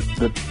 children, but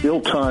the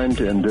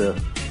ill-timed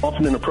and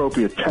often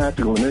inappropriate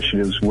tactical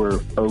initiatives were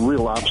a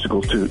real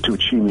obstacle to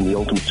achieving the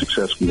ultimate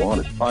success we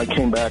wanted. I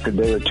came back a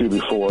day or two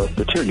before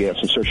the tear gas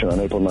insertion on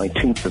April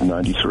 19th of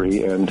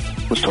 93 and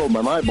was told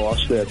by my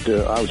boss that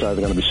I was either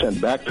going to be sent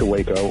back to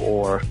Waco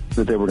or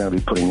that they were going to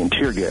be putting in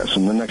tear gas.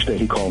 And the next day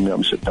he called me up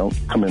and said, don't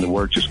come into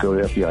work, just go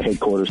to FBI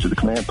headquarters to the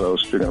command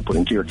post. They're going to put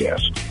in tear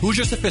gas.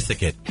 Hoosier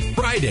Sophisticate,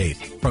 Fridays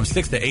from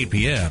 6 to 8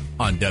 p.m.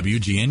 on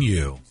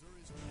WGNU.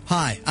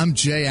 Hi, I'm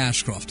Jay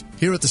Ashcroft.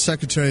 Here at the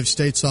Secretary of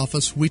State's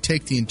office, we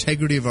take the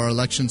integrity of our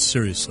elections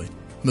seriously.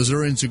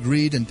 Missourians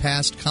agreed and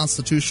passed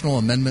Constitutional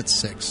Amendment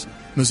 6.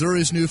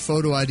 Missouri's new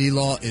photo ID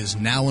law is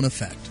now in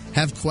effect.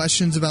 Have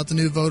questions about the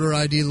new voter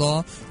ID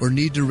law or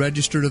need to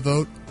register to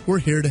vote? We're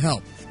here to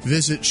help.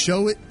 Visit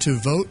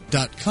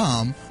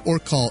showittovote.com or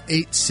call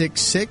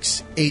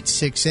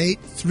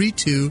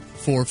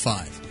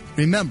 866-868-3245.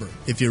 Remember,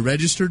 if you're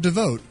registered to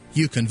vote,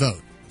 you can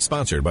vote.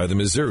 Sponsored by the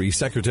Missouri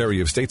Secretary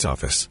of State's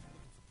office.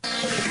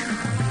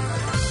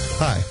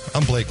 Hi,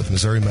 I'm Blake with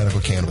Missouri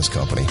Medical Cannabis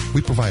Company.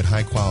 We provide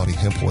high-quality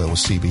hemp oil with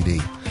CBD.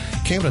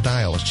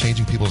 Cannabidiol is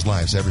changing people's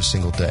lives every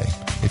single day.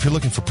 If you're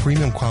looking for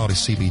premium quality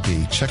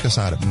CBD, check us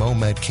out at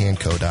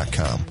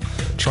momedcanco.com.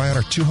 Try out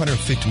our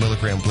 250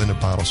 milligram blended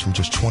bottles from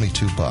just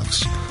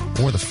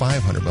 $22, or the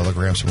 500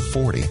 milligrams from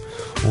 $40,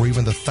 or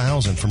even the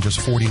 1,000 from just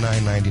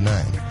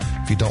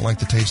 $49.99. If you don't like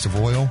the taste of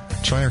oil,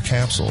 try our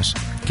capsules.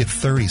 Get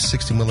 30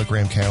 60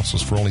 milligram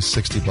capsules for only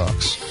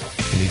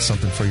 $60. You need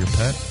something for your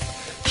pet?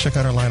 Check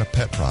out our line of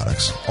pet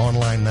products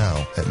online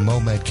now at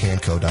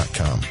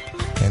momedcanco.com.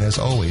 And as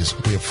always,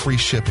 we have free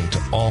shipping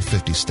to all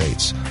 50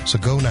 states. So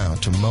go now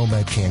to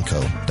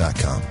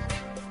momedcanco.com.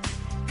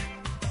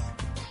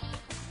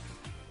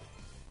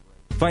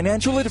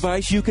 Financial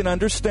advice you can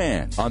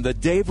understand on The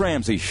Dave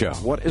Ramsey Show.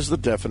 What is the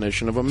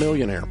definition of a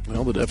millionaire?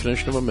 Well, the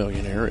definition of a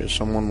millionaire is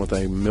someone with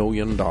 $1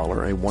 million, a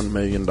 $1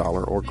 million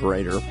or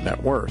greater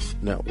net worth.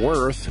 Net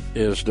worth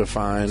is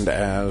defined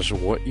as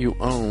what you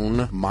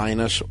own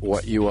minus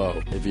what you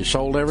owe. If you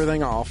sold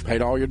everything off,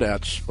 paid all your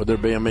debts, would there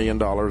be $1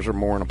 million or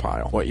more in a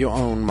pile? What you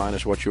own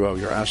minus what you owe,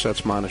 your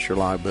assets minus your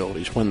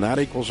liabilities. When that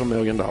equals $1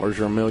 million,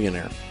 you're a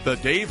millionaire. The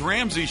Dave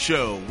Ramsey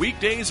Show,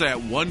 weekdays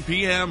at 1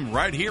 p.m.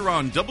 right here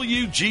on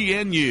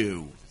WGNU. Hey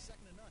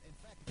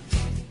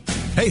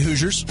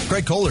Hoosiers,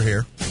 Greg Kohler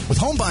here. With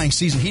home buying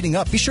season heating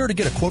up, be sure to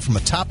get a quote from a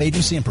top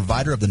agency and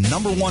provider of the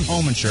 #1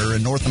 home insurer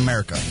in North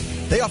America.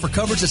 They offer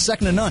coverage that's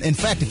second to none. In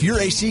fact, if your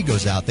AC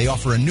goes out, they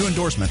offer a new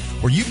endorsement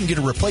where you can get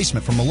a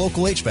replacement from a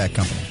local HVAC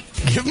company.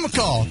 Give them a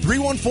call,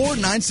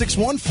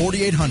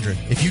 314-961-4800.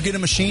 If you get a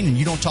machine and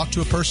you don't talk to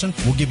a person,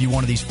 we'll give you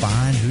one of these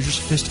fine Hoosier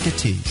Sophisticate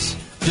tees.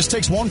 Just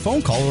takes one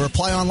phone call or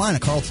apply online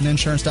at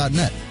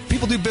carltoninsurance.net.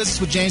 People do business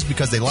with James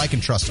because they like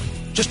and trust him.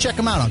 Just check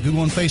him out on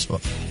Google and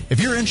Facebook. If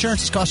your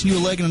insurance is costing you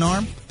a leg and an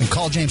arm, then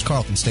call James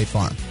Carlton State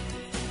Farm.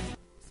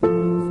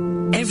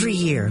 Every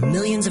year,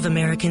 millions of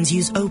Americans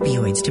use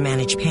opioids to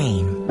manage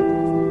pain.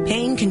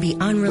 Pain can be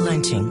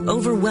unrelenting,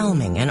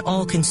 overwhelming, and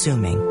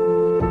all-consuming.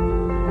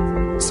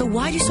 So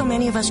why do so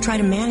many of us try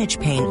to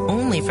manage pain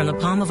only from the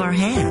palm of our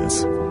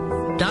hands?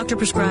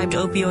 Doctor-prescribed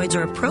opioids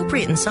are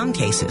appropriate in some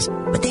cases,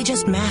 but they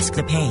just mask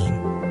the pain.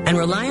 And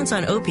reliance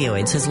on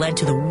opioids has led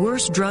to the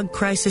worst drug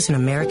crisis in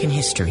American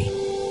history.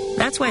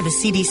 That's why the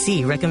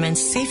CDC recommends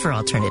safer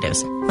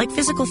alternatives, like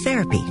physical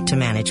therapy, to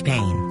manage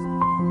pain.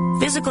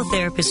 Physical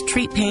therapists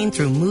treat pain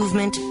through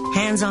movement,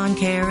 hands-on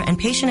care, and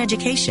patient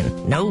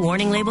education. No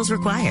warning labels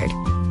required.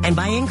 And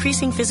by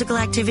increasing physical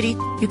activity,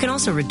 you can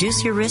also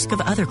reduce your risk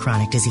of other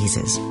chronic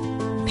diseases.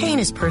 Pain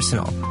is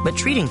personal, but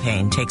treating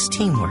pain takes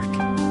teamwork.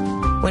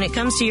 When it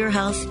comes to your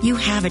health, you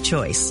have a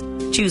choice.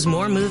 Choose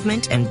more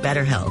movement and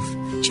better health.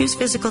 Choose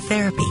physical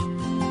therapy.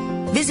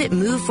 Visit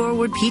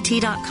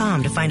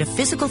MoveForwardPT.com to find a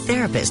physical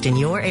therapist in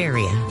your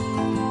area.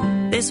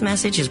 This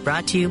message is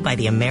brought to you by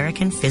the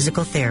American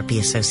Physical Therapy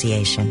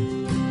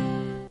Association.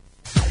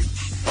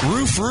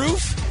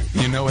 Roof?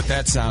 You know what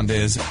that sound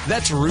is.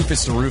 That's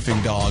Rufus the Roofing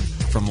Dog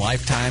from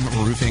Lifetime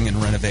Roofing and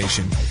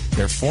Renovation.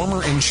 They're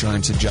former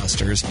insurance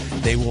adjusters.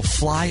 They will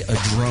fly a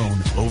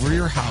drone over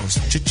your house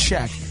to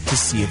check to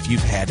see if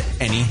you've had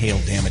any hail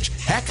damage.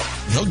 Heck,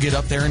 they'll get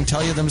up there and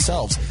tell you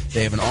themselves.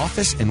 They have an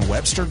office in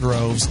Webster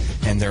Groves,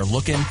 and they're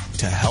looking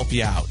to help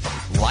you out.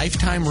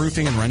 Lifetime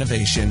Roofing and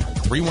Renovation,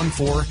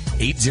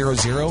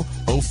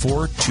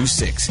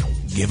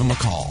 314-800-0426. Give them a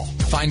call.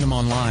 Find them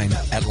online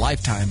at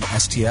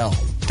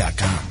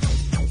lifetimestl.com.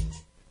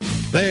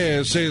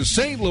 This is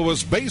St.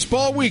 Louis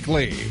Baseball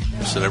Weekly.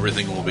 You said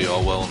everything will be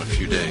all well in a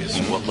few days.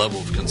 What level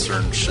of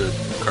concern should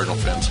Cardinal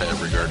fans have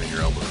regarding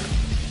your elbow?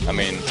 I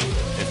mean,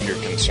 if you're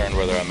concerned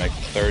whether I make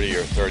 30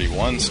 or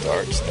 31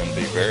 starts, then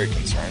be very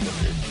concerned.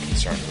 If you're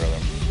concerned whether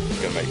I'm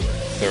going to make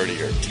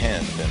 30 or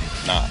 10, then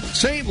not.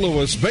 St.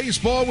 Louis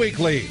Baseball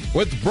Weekly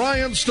with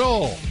Brian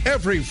Stoll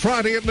every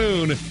Friday at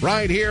noon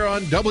right here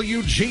on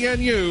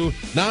WGNU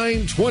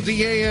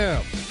 920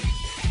 AM.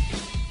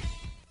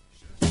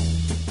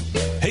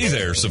 Hey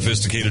there,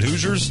 sophisticated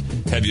Hoosiers.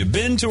 Have you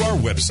been to our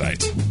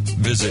website?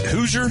 Visit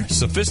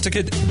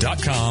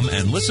HoosierSophisticate.com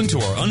and listen to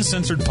our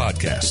uncensored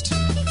podcast.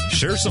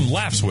 Share some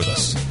laughs with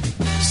us.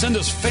 Send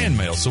us fan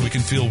mail so we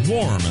can feel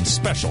warm and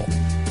special.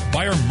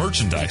 Buy our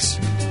merchandise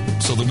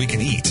so that we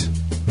can eat.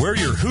 Wear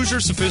your Hoosier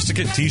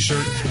Sophisticate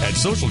t-shirt at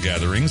social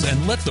gatherings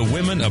and let the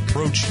women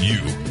approach you.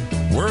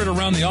 Wear it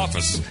around the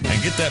office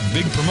and get that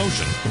big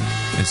promotion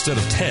instead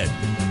of Ted.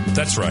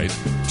 That's right.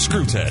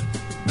 Screw Ted.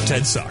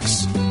 Ted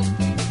sucks.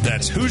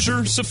 That's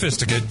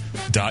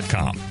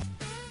HoosierSophisticate.com.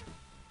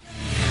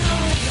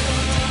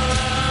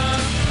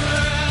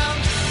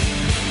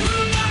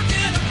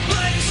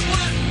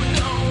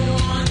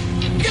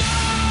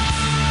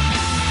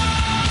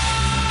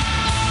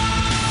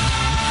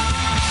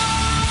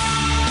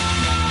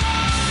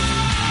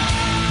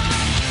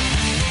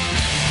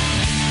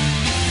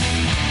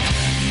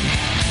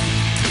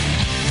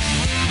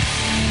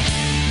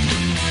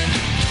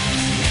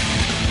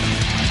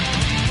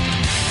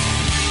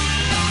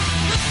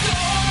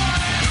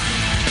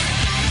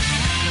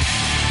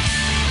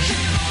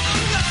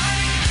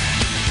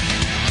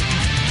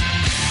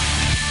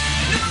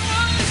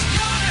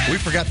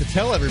 Forgot to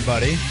tell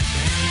everybody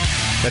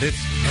that it's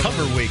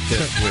cover week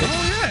this week.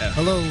 Oh, yeah.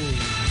 Hello.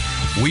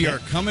 We are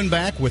coming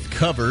back with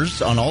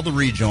covers on all the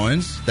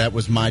rejoins. That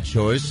was my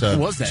choice. What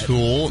was that?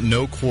 Tool,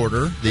 No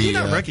Quarter. I did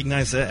not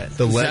recognize that.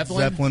 The Led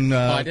Zeppelin.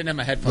 I didn't have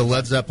my headphones. The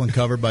Led Zeppelin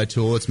cover by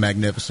Tool. It's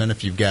magnificent.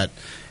 If you've got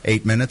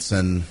 8 minutes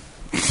and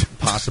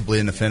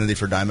possibly an affinity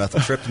for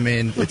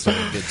dimethyltryptamine, it's a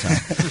good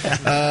time.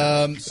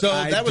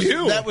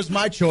 That was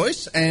my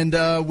choice, and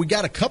we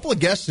got a couple of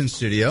guests in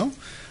studio.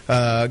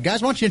 Guys,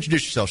 why don't you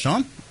introduce yourself,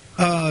 Sean?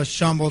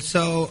 Sean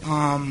Bolsell.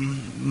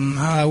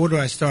 Where do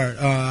I start?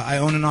 I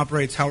own and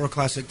operate Tower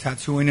Classic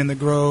Tattooing in the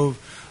Grove,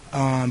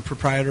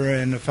 proprietor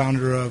and the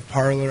founder of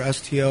Parlor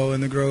STO in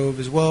the Grove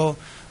as well,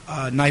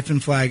 Knife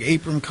and Flag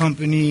Apron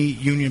Company,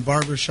 Union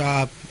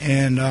Barbershop,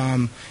 and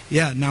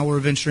now we're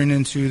venturing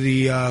into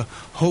the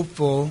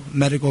hopeful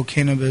medical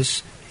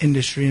cannabis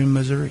industry in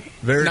Missouri.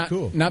 Very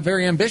cool. Not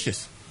very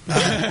ambitious.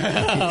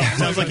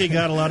 Sounds like you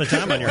got a lot of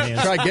time on your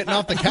hands. Try getting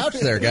off the couch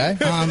there, guy.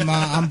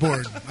 I'm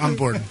bored.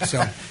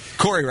 So,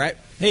 Corey, right?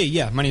 Hey,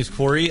 yeah, my name's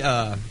Corey.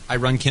 I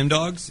run Kim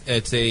Dogs.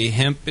 It's a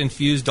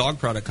hemp-infused dog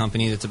product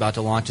company that's about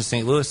to launch in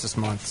St. Louis this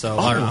month,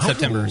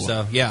 September. Cool.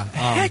 So, yeah.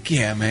 Heck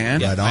yeah,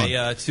 man. Yeah, right on.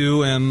 I,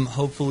 too, am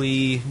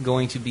hopefully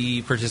going to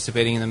be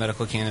participating in the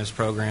medical cannabis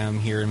program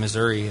here in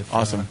Missouri.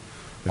 Awesome.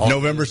 If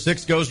November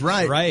 6th goes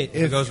right. Right.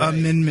 If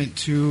Amendment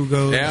 2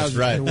 goes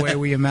the way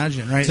we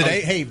imagine, right?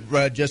 Today,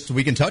 just so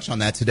we can touch on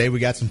that, today we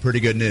got some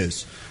pretty good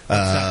news.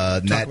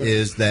 That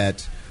is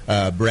that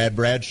Brad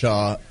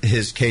Bradshaw,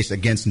 his case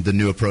against the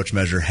new approach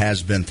measure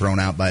has been thrown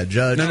out by a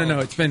judge.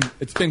 No. It's been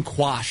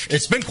quashed.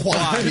 It's been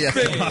quashed. It's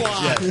been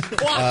quashed.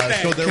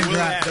 So there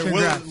will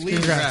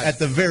at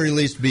the very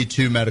least be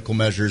two medical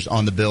measures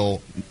on the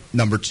bill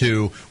number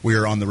 2, we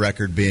are on the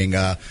record being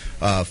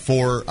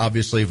 4,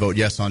 obviously, vote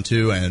yes on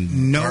 2, and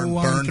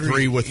burn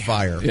 3 with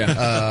fire.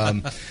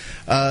 Yeah.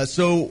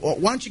 So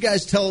why don't you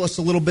guys tell us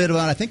a little bit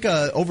about, I think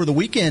over the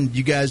weekend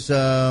you guys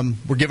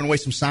were giving away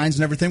some signs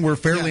and everything. We're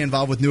fairly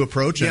involved with New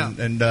Approach,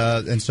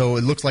 and so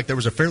it looks like there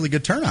was a fairly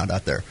good turnout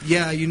out there.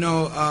 Yeah,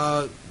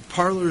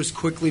 Parlor has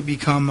quickly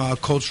become a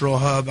cultural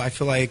hub, I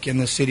feel like, in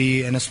the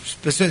city, and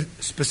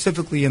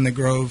specifically in the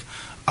Grove.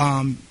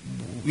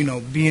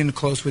 Being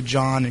close with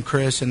John and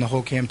Chris and the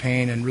whole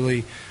campaign and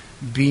really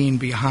being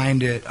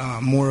behind it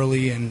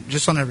morally and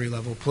just on every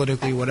level,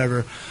 politically,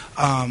 whatever.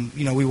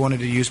 We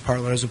wanted to use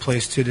Parlor as a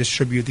place to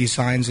distribute these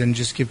signs and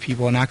just give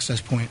people an access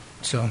point.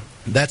 So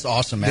that's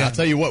awesome, man. Yeah. I'll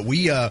tell you what,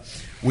 we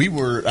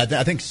were.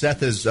 I think Seth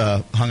has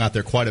hung out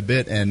there quite a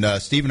bit, and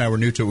Steve and I were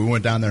new to it. We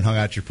went down there and hung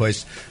out at your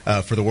place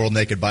for the World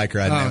Naked Bike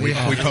Ride. Man. We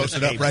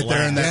posted up right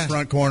there in that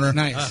front corner.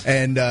 Nice.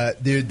 And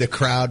dude, the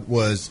crowd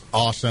was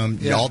awesome.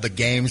 Yeah. All the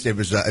games. It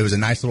was a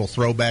nice little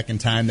throwback in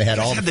time. They had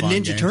all the fun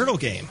Ninja games. Turtle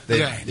game.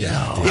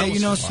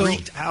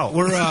 Freaked out.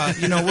 We're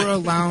a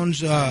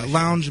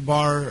lounge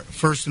bar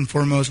first and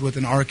foremost with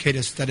an arcade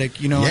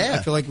aesthetic. I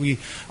feel like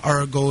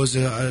our goal is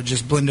to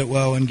just blend it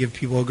well and give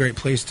people a great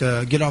place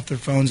to get off their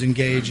phones,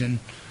 engage, and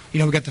we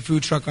got the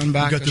food truck on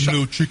back. We got the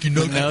little chicken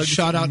nuggets.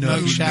 Shout out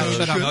Nug Shack.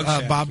 Shout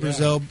out Bob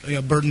Brazil,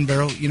 Bird and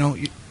Barrel.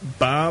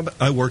 Bob,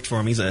 I worked for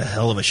him. He's a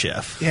hell of a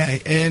chef. Yeah,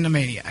 and a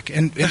maniac,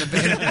 and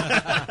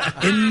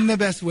in the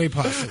best way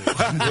possible.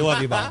 We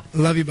love you, Bob.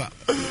 Love you, Bob.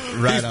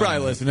 Right. He's probably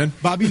listening.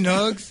 Bobby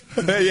Nugs.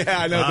 Yeah,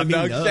 I know. Bobby the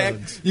Nug Nugs.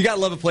 Shack. You got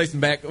to love a place in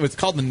back. It's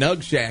called the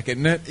Nug Shack,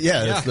 isn't it?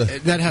 Yeah.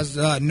 That has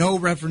no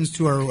reference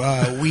to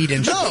our weed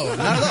industry. No, not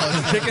at all.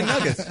 It's chicken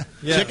nuggets.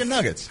 Yeah. Chicken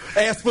nuggets.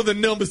 Ask for the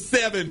number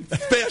 7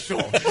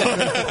 special.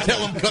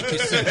 Tell them Cookie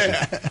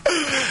said.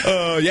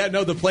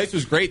 The place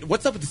was great.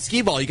 What's up with the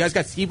skee ball? You guys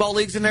got skee ball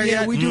leagues in there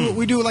yet?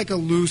 We do like a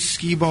loose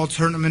skee ball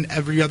tournament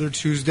every other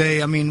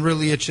Tuesday. I mean,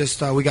 really, it's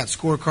just we got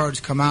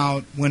scorecards come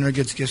out. Winner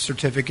gets gift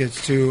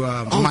certificates to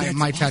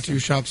my tattoo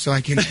shop, so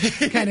I can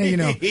kind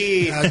of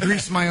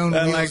grease my own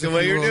wheels. I like the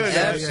way you're doing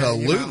that.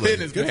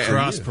 Absolutely. Good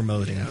cross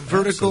promoting.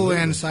 Vertical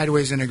and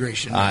sideways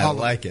integration. I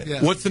like it.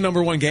 Yeah. What's the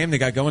number 1 game they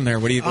got going there?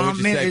 What would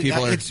you say?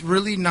 People are. It's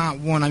really not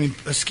one. I mean,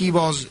 a skee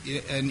ball's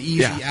an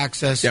easy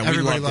access. Yeah,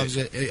 everybody loves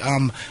it.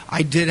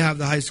 I did have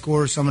the high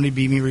score. Somebody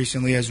beat me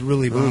recently. I was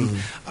really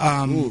bummed.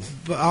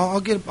 But I'll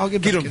get back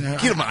in there.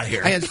 Get him out of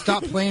here. I had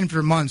stopped playing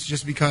for months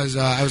just because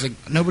I was like,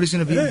 nobody's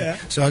going to beat me.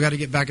 So I got to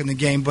get back in the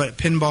game. But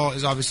pinball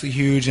is obviously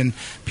huge, and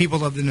people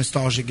love the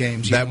nostalgia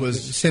games. That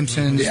was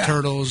Simpsons,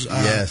 Turtles.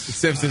 Yes,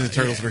 Simpsons and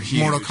Turtles were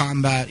huge. Mortal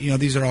Kombat.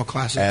 These are all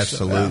classics.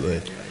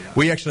 Absolutely. So,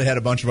 we actually had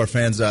a bunch of our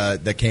fans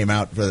that came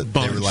out. They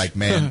were like,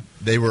 man,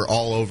 they were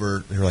all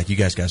over. They were like, you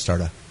guys got to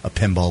start a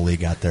pinball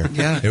league out there.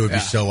 Yeah. It would be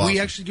so awesome. We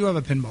actually do have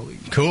a pinball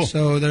league. Cool.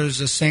 So there's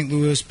a St.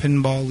 Louis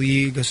Pinball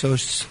League. So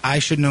I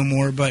should know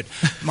more, but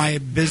my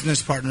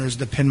business partner is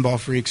the Pinball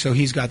Freak, so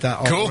he's got that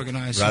all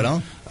organized. Right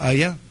on.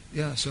 Yeah.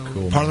 So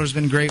cool, Parlor's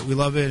been great. We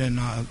love it, and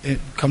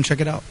come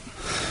check it out.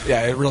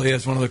 Yeah, it really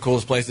is one of the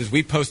coolest places.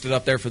 We posted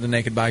up there for the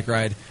Naked Bike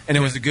Ride, and it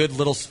was a good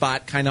little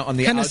spot kind of on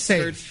the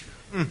outskirts. Safe.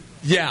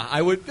 Yeah, I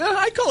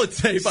call it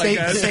safe, I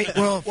guess.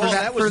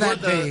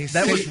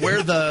 That was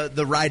where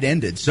the ride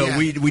ended. So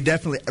we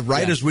definitely,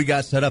 as we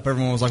got set up,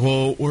 everyone was like,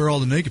 well, where are all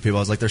the naked people?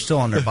 I was like, they're still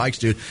on their bikes,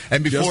 dude.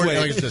 And before,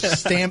 it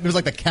was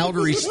like the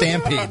Calgary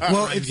Stampede.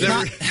 Well,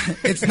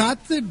 it's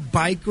not the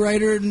bike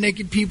rider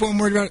naked people I'm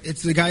worried about.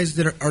 It's the guys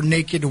that are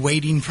naked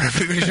waiting for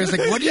everybody. It's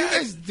like, what do you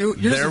guys do?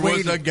 There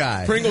was a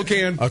guy Pringle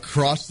can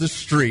across the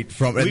street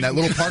in that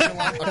little parking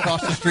lot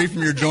across the street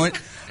from your joint.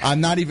 I'm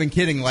not even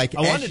kidding. Like,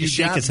 I wanted to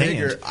shake his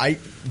hand.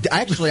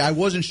 I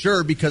wasn't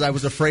sure because I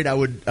was afraid I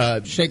would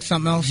shake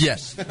something else.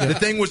 Yes, the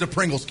thing was a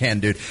Pringles can,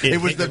 dude.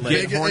 It was the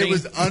biggest. It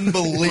was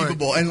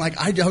unbelievable, and like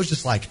I was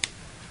just like,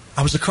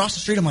 I was across the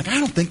street. I'm like, I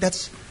don't think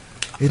that's.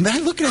 Isn't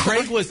that looking at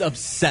Craig was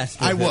obsessed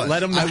with I was. it.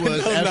 Let him I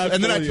was.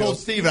 And then I told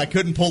Steve I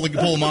couldn't pull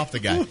him off the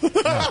guy.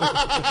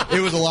 No.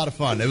 It was a lot of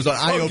fun. It was an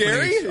eye-opening.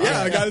 Gary?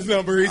 Yeah, I got his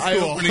number. He's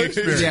cool.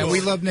 Experience. Yeah,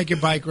 we love Naked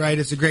Bike Ride.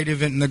 It's a great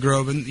event in the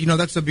Grove, and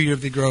that's the beauty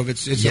of the Grove.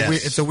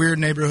 It's a weird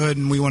neighborhood,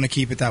 and we want to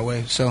keep it that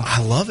way. So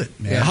I love it,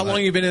 man. Yeah. How long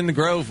have you been in the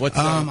Grove? What's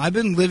I've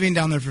been living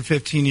down there for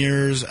 15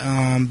 years.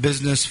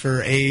 Business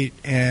for 8,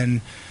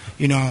 and.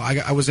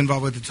 I was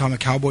involved with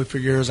Atomic Cowboy for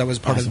years. I was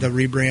part of the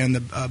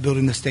rebrand,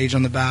 building the stage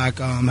on the back,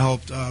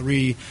 helped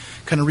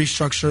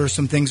restructure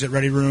some things at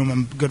Ready Room.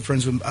 I'm good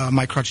friends with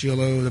Mike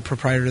Crocciolo, the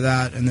proprietor of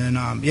that. And then,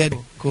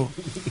 cool.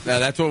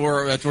 That's what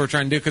we're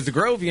trying to do. Because the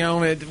Grove,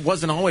 it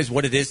wasn't always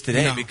what it is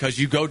today. Because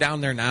you go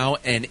down there now,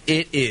 and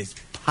it is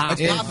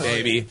popping,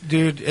 baby.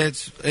 Dude,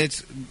 it's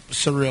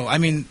surreal. I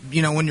mean,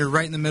 when you're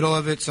right in the middle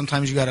of it,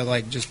 sometimes you got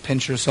to, just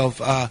pinch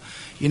yourself.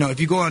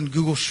 If you go on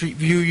Google Street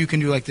View, you can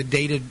do, the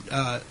dated,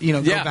 go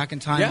back in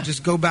time. Yeah.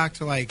 Just go back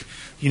to,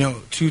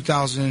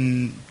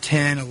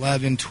 2010,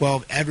 11,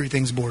 12,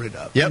 everything's boarded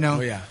up. Yep. You know?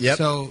 Oh, yeah. Yep.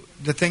 So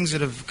the things that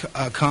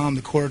have come,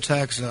 the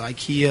Cortex, the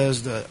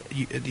Ikeas, the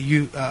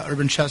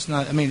Urban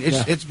Chestnut, I mean,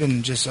 it's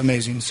been just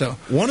amazing. So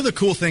one of the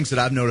cool things that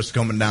I've noticed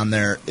coming down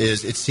there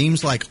is it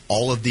seems like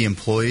all of the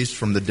employees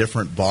from the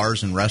different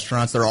bars and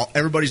restaurants,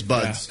 everybody's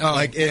buds. Yeah. Oh,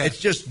 It's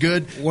just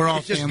good. We're all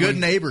it's just family. good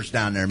neighbors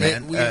down there,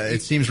 man.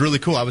 It It seems really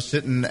cool. I was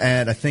sitting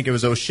at, I think it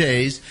was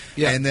O'Shea's,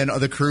 and then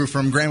the crew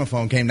from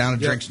Gramophone came down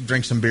and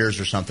drink some beers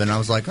or something. I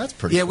was like, that's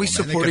pretty cool, we man.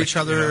 support each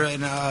other,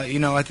 and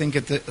I think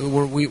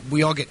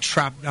we all get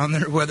trapped down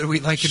there whether we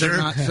like it or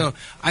not. So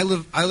I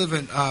live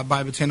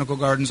by Botanical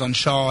Gardens on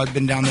Shaw. I've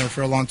been down there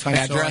for a long time.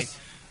 Address? So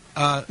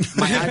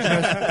my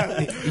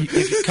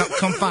address,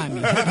 come find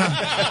me.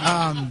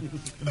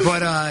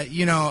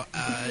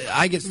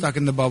 I get stuck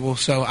in the bubble,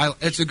 so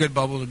it's a good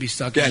bubble to be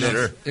stuck in.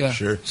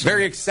 Sure.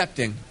 Very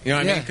accepting. You know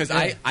what I mean? Because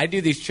I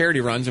do these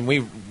charity runs, and we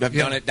have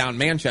done it down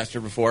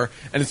Manchester before.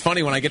 And it's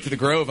funny when I get to the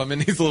Grove, I'm in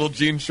these little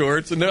jean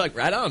shorts, and they're like,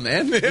 "Right on,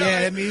 man."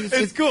 I mean,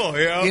 it's cool.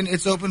 You know? And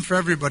it's open for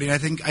everybody.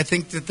 And I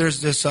think that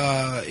there's this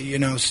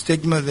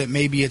stigma that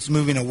maybe it's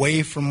moving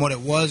away from what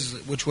it was,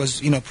 which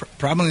was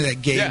probably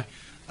that gay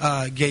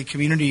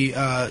community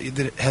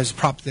that has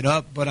propped it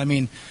up. But I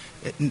mean,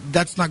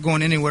 that's not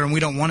going anywhere, and we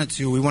don't want it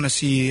to. We want to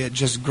see it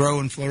just grow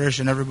and flourish,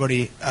 and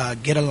everybody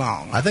get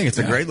along. I think it's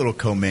a great little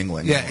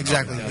commingling. Yeah,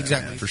 exactly,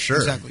 for sure.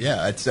 Exactly.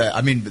 Yeah,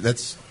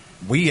 it's.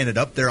 We ended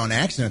up there on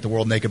accident at the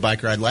World Naked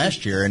Bike Ride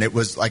last year, and it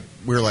was like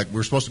we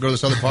were supposed to go to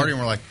this other party, and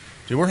we're like,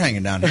 dude, we're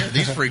hanging down here.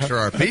 These freaks are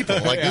our people.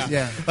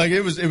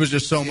 It was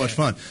just so much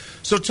fun.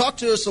 So talk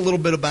to us a little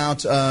bit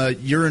about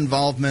your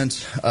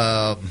involvement,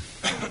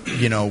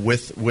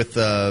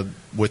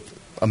 with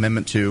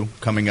Amendment 2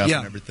 coming up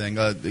and everything.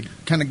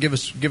 Kind of give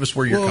us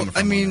where you're coming from.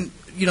 I mean,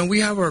 we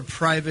have our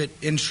private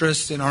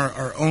interests and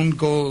our own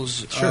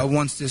goals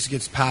once this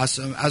gets passed.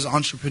 As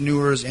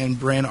entrepreneurs and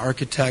brand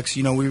architects,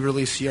 we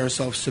really see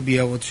ourselves to be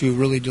able to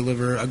really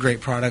deliver a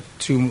great product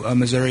to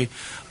Missouri.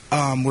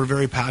 We're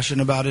very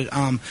passionate about it.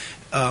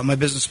 My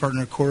business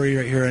partner, Corey,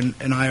 right here,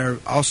 and I are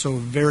also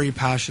very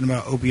passionate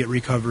about opiate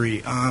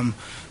recovery.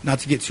 Not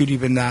to get too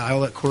deep in that, I'll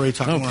let Corey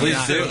talk more please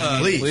on do.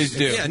 that. Please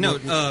do.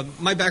 Yeah,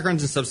 my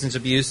background's in substance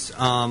abuse.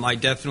 I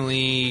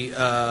definitely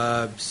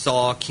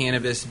saw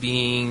cannabis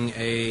being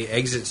a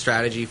exit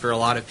strategy for a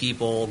lot of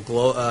people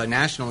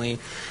nationally.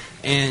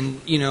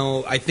 And,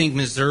 I think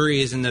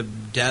Missouri is in the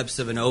depths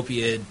of an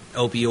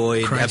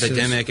opioid crisis.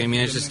 epidemic. I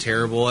mean, it's just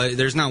terrible.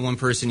 There's not one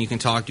person you can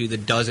talk to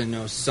that doesn't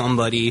know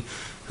somebody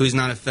who's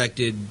not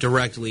affected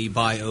directly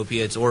by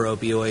opiates or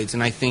opioids.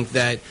 And I think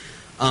that,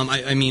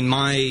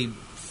 my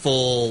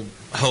full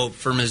hope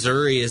for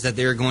Missouri is that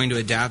they're going to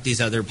adapt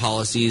these other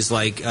policies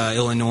like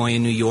Illinois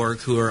and New York,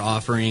 who are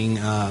offering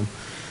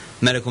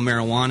medical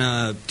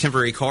marijuana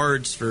temporary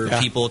cards for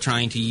people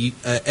trying to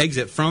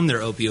exit from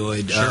their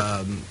opioid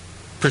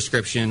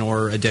prescription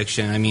or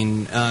addiction. I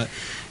mean,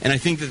 and I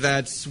think that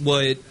that's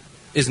what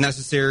is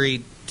necessary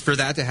for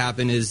that to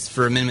happen, is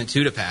for Amendment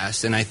 2 to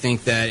pass. And I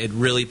think that it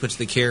really puts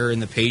the care in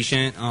the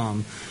patient.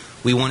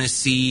 We want to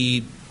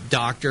see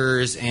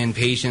doctors and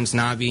patients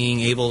not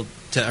being able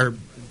to, or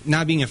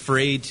not being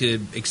afraid to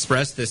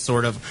express this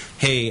sort of,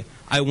 hey,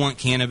 I want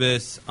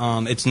cannabis.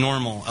 It's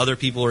normal. Other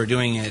people are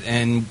doing it.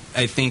 And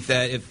I think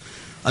that if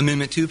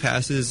Amendment 2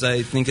 passes,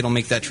 I think it'll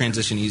make that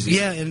transition easy.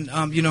 Yeah, and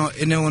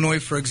in Illinois,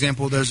 for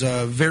example, there's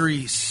a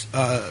very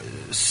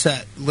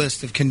set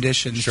list of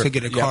conditions to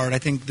get a card. I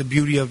think the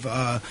beauty of,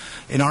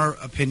 in our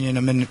opinion,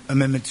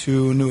 Amendment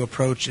 2 new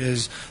approach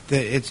is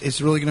that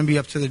it's really going to be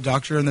up to the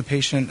doctor and the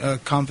patient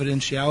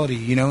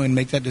confidentiality, and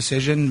make that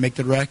decision, make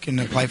the rec, and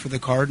apply for the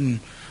card. And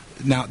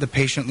now the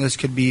patient list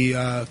could be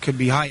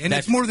high, and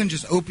it's more than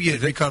just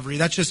opiate recovery.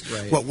 That's just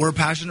what we're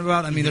passionate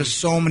about. I mean, there's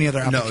so many other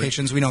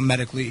applications we know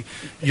medically.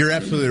 You're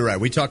absolutely right.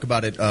 We talk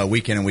about it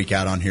week in and week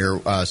out on here.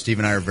 Steve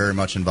and I are very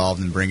much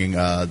involved in bringing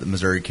the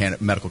Missouri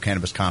Medical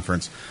Cannabis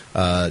Conference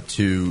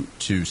to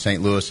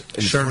St. Louis.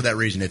 And for that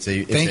reason, it's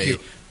a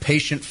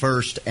patient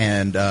first,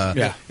 and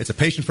it's a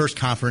patient first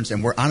conference,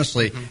 and we're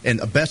honestly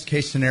in a best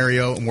case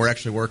scenario, and we're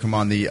actually working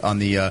on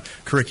the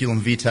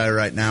curriculum vitae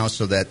right now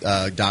so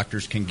that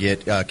doctors can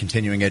get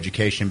continuing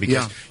education,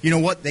 because you know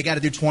what, they got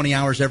to do 20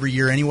 hours every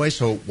year anyway,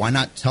 so why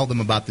not tell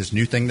them about this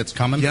new thing that's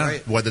coming,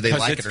 whether they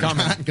like it or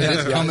not,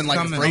 because it's coming like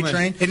a freight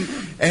train.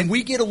 And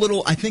we get a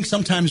little, I think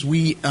sometimes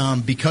we,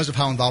 because of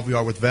how involved we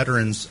are with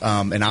veterans,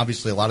 and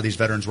obviously a lot of these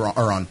veterans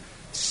are on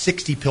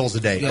 60 pills a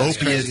day,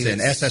 opiates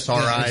and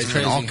SSRIs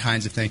and all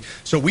kinds of things.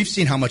 So we've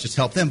seen how much it's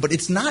helped them, but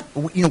it's not,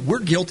 we're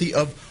guilty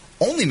of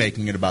only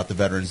making it about the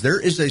veterans. There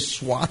is a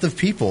swath of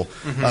people.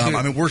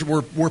 I mean,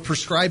 we're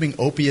prescribing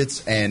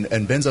opiates and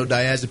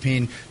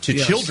benzodiazepine to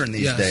children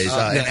these days,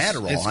 and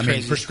Adderall. I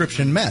mean,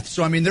 prescription meth.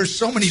 So I mean, there's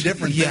so many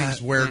different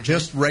things where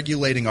just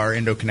regulating our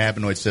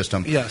endocannabinoid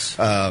system, is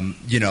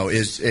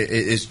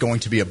going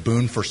to be a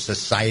boon for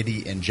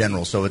society in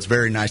general. So it's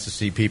very nice to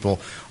see people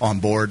on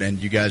board, and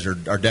you guys are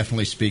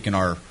definitely speaking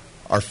our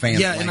fans.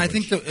 Yeah, and I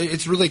think that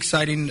it's really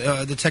exciting,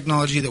 the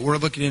technology that we're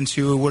looking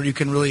into, where you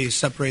can really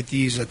separate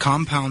these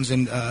compounds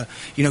and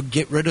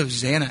get rid of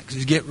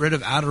Xanax, get rid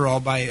of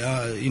Adderall by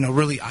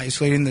really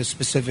isolating the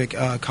specific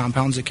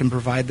compounds that can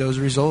provide those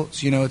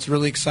results. It's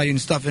really exciting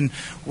stuff, and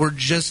we're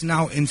just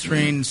now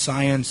entering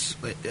science,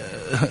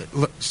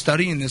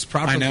 studying this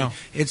properly. I know.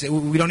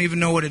 We don't even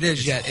know what it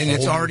is yet, and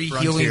it's already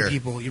healing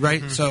people,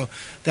 right? Mm-hmm. So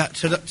that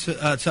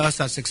to us,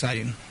 that's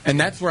exciting. And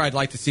that's where I'd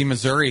like to see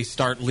Missouri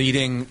start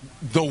leading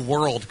the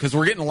world, because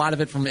we're getting a lot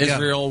of it from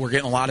Israel. We're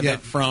getting a lot of it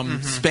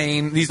from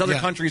Spain. These other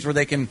countries where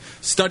they can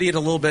study it a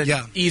little bit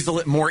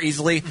more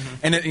easily.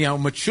 And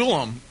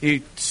Mechoulam,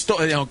 he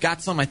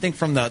got some, I think,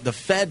 from the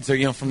feds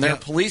or from their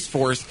police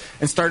force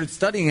and started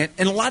studying it.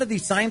 And a lot of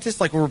these scientists,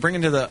 like we were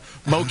bringing to the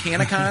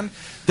MoCanacon,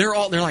 they're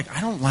like,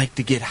 I don't like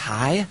to get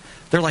high.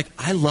 They're like,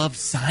 I love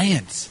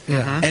science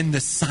and the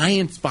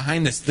science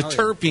behind this, the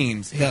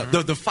terpenes,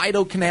 the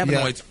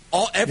phytocannabinoids,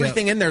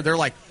 everything in there. They're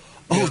like,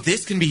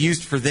 this can be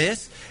used for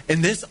this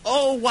and this.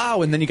 Oh,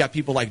 wow. And then you got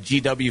people like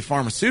GW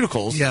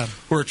Pharmaceuticals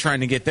who are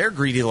trying to get their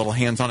greedy little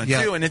hands on it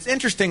too. And it's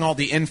interesting, all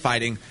the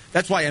infighting.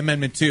 That's why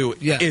Amendment 2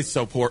 is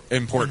so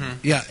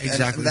important. Yeah,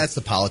 exactly. And that's the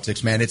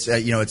politics, man. It's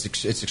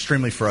it's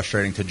extremely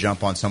frustrating to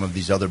jump on some of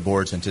these other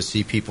boards and to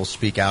see people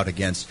speak out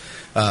against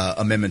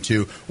Amendment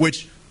 2,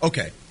 which.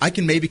 Okay, I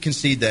can maybe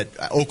concede that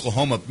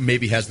Oklahoma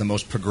maybe has the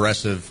most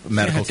progressive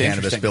medical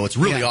cannabis bill. It's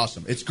really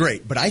awesome. It's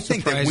great. But I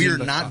think that we're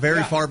not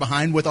very far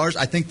behind with ours.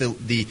 I think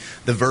the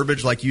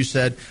verbiage, like you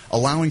said,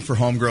 allowing for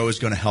home grow is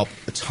going to help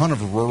a ton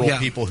of rural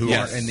people who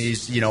are in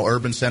these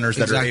urban centers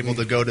that are able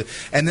to go to.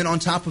 And then on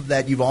top of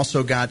that, you've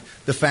also got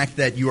the fact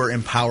that you are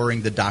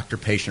empowering the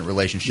doctor-patient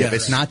relationship.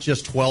 It's not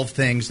just 12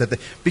 things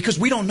because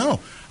we don't know.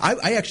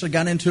 I actually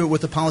got into it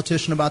with a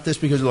politician about this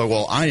because they're like,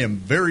 well, I am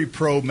very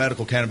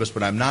pro-medical cannabis,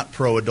 but I'm not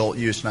pro-adult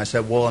use. And I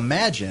said, well,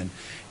 imagine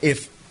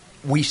if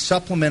we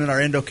supplemented our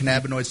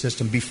endocannabinoid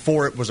system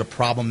before it was a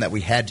problem that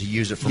we had to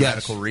use it for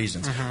medical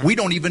reasons. We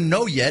don't even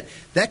know yet.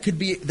 That could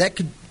be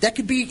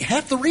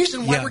half the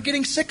reason why we're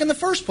getting sick in the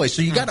first place.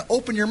 So you got to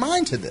open your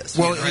mind to this.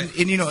 Well,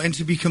 and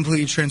to be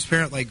completely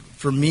transparent, like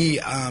for me,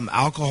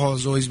 alcohol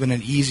has always been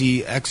an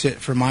easy exit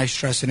for my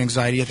stress and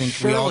anxiety. I think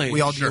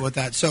we all deal with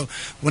that. So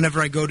whenever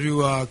I go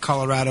to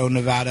Colorado,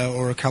 Nevada,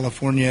 or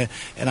California,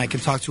 and I can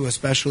talk to a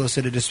specialist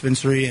at a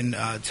dispensary and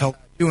tell.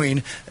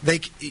 And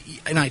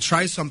I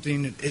try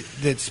something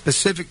that's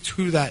specific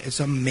to that.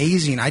 It's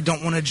amazing. I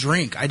don't want to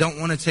drink. I don't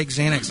want to take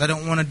Xanax. I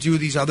don't want to do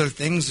these other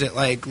things that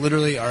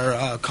literally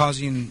are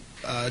causing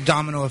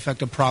domino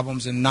effect of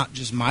problems, and not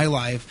just my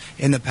life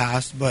in the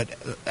past, but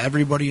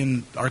everybody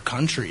in our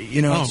country.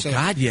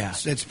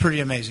 It's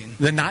pretty amazing.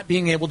 The not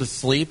being able to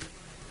sleep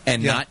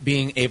and not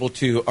being able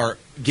to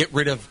get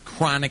rid of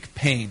chronic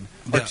pain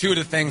are two of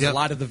the things a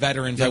lot of the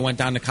veterans I went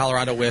down to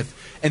Colorado with,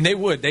 and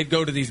they'd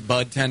go to these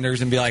bud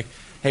tenders and be like,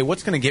 hey,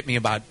 what's going to get me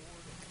about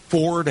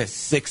 4 to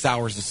 6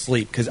 hours of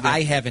sleep? Because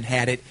I haven't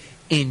had it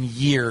in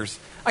years.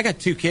 I got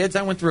 2 kids.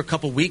 I went through a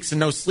couple weeks and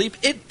no sleep.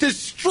 It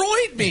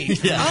destroyed me.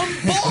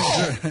 I'm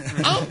bald.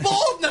 I'm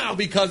bald now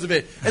because of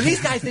it. And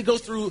these guys, they go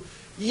through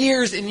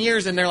years and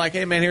years, and they're like,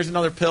 hey, man, here's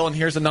another pill, and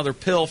here's another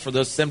pill for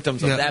those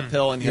symptoms of that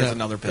pill, and here's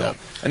another pill.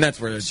 And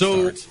that's where it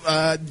starts.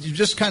 You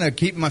just kind of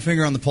keep my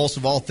finger on the pulse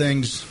of all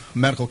things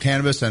medical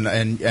cannabis,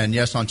 and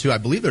yes, on 2. I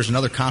believe there's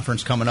another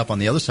conference coming up on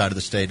the other side of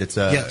the state. It's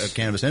a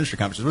cannabis industry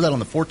conference. Was that on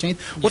the 14th?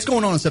 What's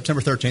going on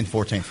September 13th,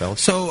 14th,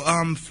 fellas? So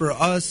for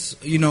us,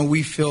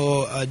 we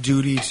feel a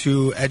duty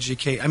to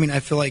educate. I mean, I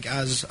feel like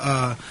as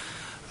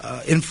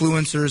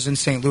influencers in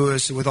St.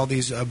 Louis with all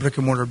these brick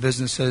and mortar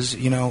businesses,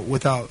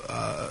 without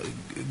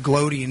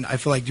gloating, I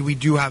feel like we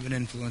do have an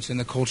influence in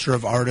the culture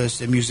of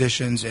artists and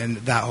musicians and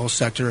that whole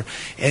sector.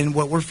 And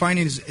what we're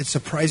finding is it's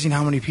surprising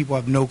how many people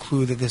have no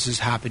clue that this is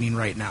happening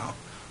right now.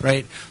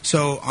 Right?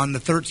 So on the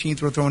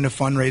 13th, we're throwing a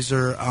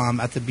fundraiser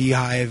at the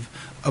Beehive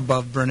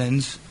above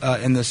Brennan's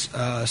in the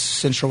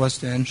Central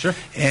West End. Sure.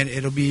 And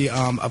it'll be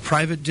a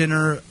private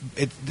dinner.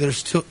 There's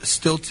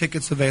still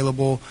tickets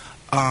available.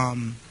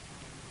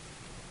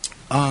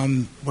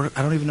 I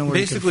don't even know where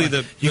basically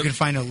you can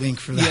find a link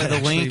for that. Yeah,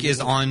 the link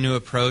is on New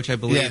Approach, I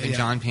believe, and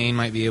John Payne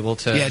might be able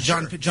to. Yeah,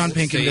 John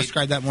Payne can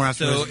describe that more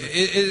after. So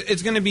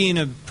it's going to be in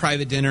a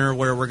private dinner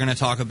where we're going to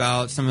talk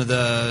about some of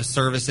the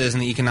services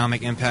and the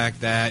economic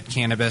impact that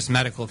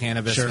medical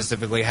cannabis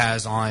specifically,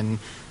 has on,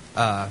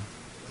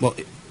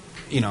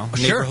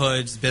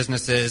 neighborhoods,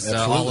 businesses,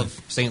 all of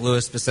St.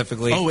 Louis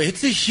specifically. Oh,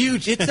 it's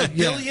a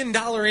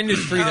billion-dollar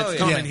industry that's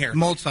coming here.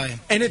 Multi.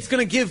 And it's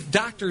going to give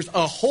doctors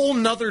a whole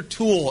nother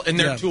tool in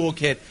their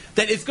toolkit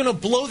that is going to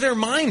blow their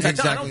minds.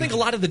 Exactly. I don't think a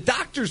lot of the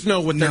doctors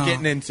know what they're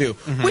getting into,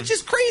 which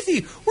is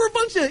crazy. We're a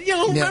bunch of,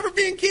 remember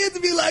being kids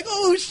and be like,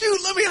 oh, shoot,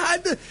 let me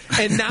hide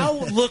And now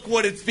look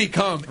what it's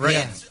become. Right.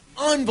 It's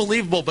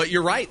unbelievable, but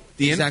you're right.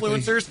 The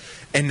influencers,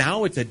 and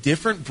now it's a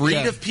different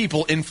breed of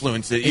people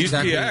influence it. It used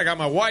to be, I got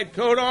my white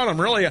coat on,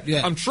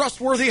 I'm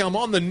trustworthy, I'm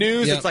on the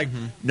news. It's like,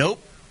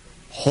 nope,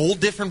 whole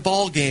different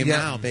ball game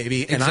now,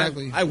 baby. And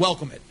I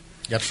welcome it.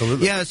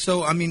 Absolutely. Yeah,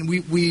 so I mean,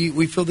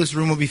 we feel this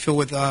room will be filled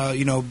with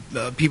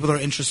people that are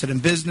interested in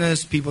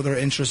business, people that are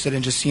interested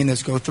in just seeing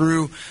this go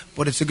through.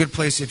 But it's a good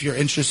place if you're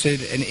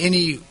interested in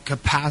any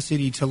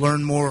capacity to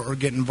learn more or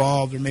get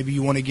involved, or maybe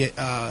you want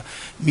to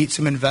meet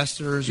some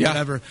investors, or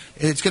whatever.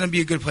 It's going to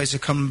be a good place to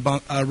come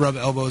rub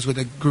elbows with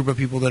a group of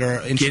people that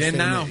are interested. Get in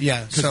now,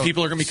 because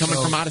people are going to be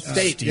coming from out of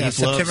state.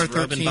 September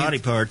 13th, body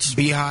parts.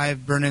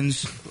 Beehive,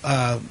 Brennan's.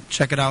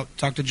 Check it out.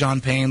 Talk to John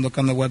Payne. Look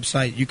on the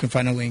website. You can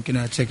find a link and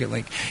a ticket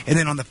link. And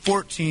then on the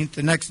 14th,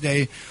 the next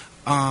day,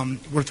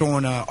 we're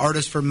throwing an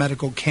Artist for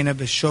Medical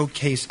Cannabis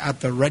Showcase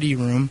at the Ready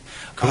Room.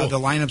 Cool. The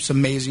lineup's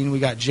amazing. We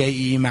got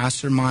J.E.,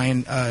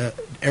 Mastermind,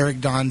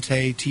 Eric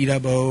Dante,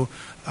 T-Double,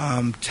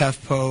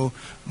 Tefpo,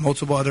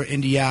 multiple other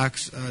indie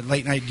acts,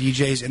 late night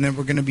DJs, and then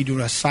we're going to be doing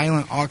a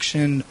silent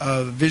auction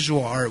of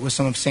visual art with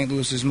some of St.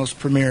 Louis's most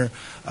premier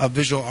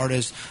visual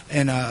artists,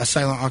 and a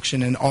silent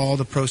auction, and all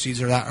the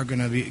proceeds of that are going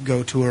to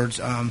go towards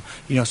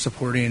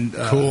supporting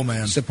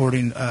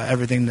supporting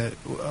everything that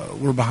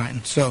we're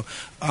behind. So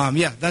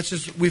that's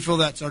just, we feel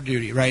that's our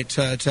duty, right,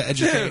 to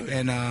educate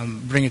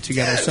and bring it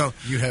together. So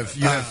you have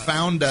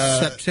found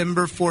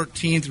September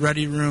 14th,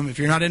 Ready Room. If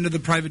you're not into the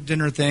private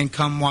dinner thing,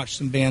 come watch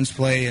some bands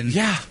play and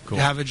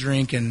have a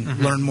drink and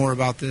learn more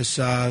about this.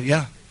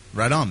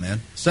 Right on,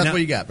 man. Seth,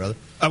 what you got, brother?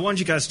 I wanted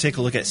you guys to take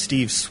a look at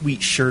Steve's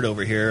sweet shirt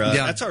over here.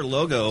 That's our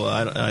logo.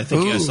 I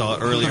think you guys saw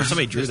it earlier.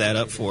 Somebody drew that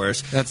up for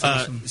us. That's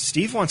awesome.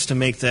 Steve wants to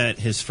make that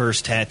his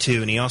first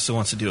tattoo, and he also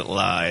wants to do it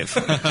live.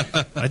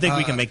 I think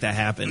we can make that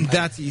happen.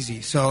 That's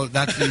easy. So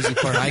that's the easy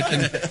part. I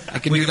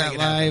can do that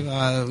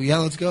live.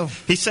 Let's go.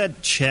 He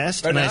said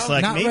chest, and I was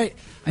like, not maybe, right.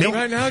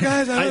 Right now,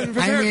 guys, I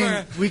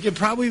mean, we could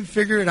probably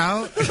figure it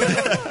out.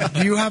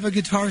 Do you have a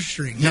guitar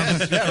string?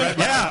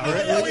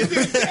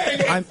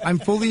 I'm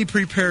fully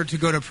prepared to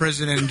go to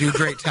prison and do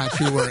great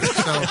tattoo work.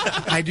 So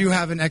I do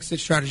have an exit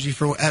strategy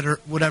for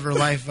whatever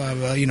life,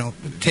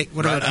 take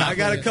whatever. I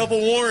got a couple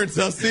warrants.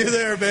 I'll see you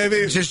there,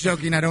 baby. Just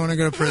joking. I don't want to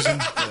go to prison.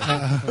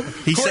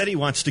 He said he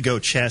wants to go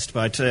chest,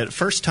 but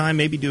first time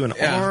maybe do an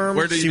arm.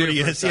 Where do you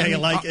see do see how you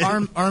like it.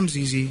 Arms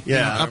easy.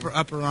 Yeah.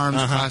 Upper arms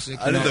classic.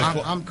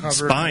 I'm covered.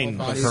 Spine.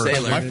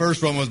 My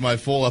first one was my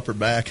full upper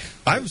back.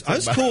 I was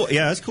cool.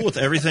 Yeah, I was cool with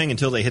everything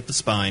until they hit the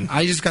spine.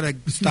 I just gotta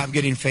stop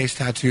getting face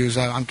tattoos.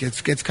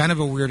 It's kind of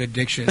a weird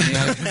addiction.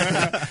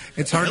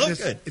 It's hard.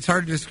 It's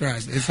hard to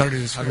describe.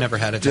 I've never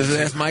had it. Just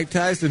ask Mike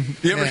Tyson.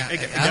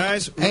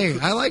 Guys, hey,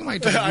 I like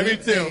Mike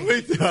Tyson.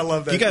 Me too. I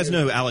love that. You guys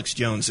know who Alex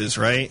Jones is,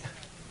 right?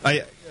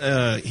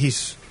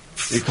 He's.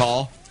 You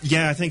call?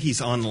 Yeah, I think he's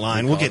on the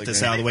line. We'll get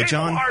this out of the way,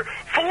 John. Are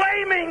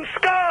flaming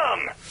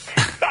scum.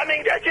 I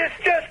mean,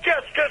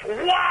 just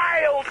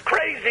wild,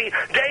 crazy,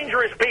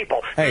 dangerous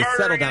people. Hey, Murdering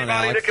settle down,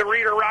 anybody Alex. that can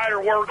read or write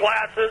or wear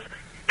glasses.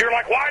 You're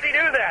like, why'd he do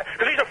that?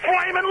 Because he's a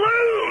flaming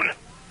loon.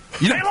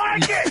 They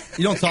like it.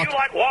 You don't talk. You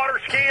like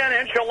water skiing,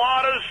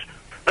 enchiladas.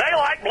 They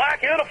like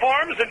black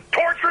uniforms and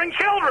torturing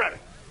children.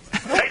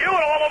 They do it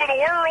all over the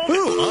world.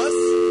 Who, us?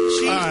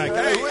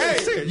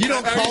 Hey, you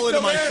don't call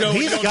into my show.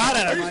 He's got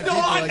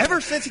to. Ever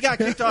since he got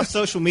kicked off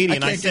social media,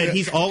 and I said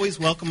he's always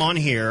welcome on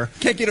here.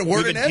 Can't get a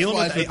word in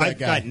edgewise with that I've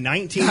guy. got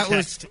 19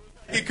 texts.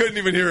 He couldn't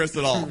even hear us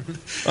at all.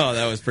 Oh,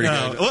 that was pretty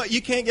good. Well,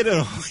 you can't get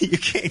a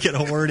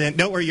word in.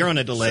 Don't worry, you're on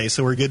a delay,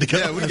 so we're good to go.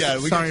 Yeah, we got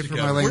it. Sorry for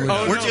my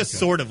language. We're just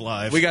sort of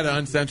live. We got an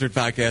uncensored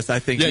podcast. I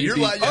think. Yeah, you're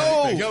live.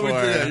 Let's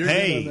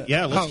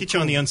get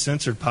you on the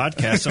uncensored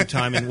podcast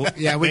sometime, and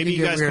maybe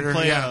you guys can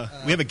play.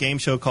 We have a game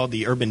show called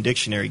the Urban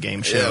Dictionary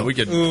Game Show. Yeah, we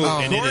could.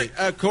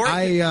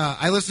 Corey?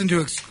 I listen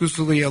to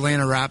exclusively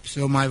Atlanta rap,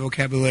 so my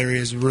vocabulary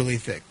is really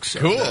thick.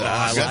 So. Cool.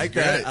 I like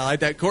that. I like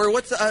that. Corey,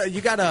 what's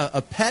you got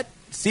a pet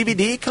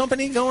CBD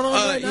company going on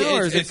right now?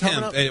 Or is it's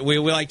hemp. We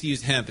like to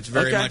use hemp. It's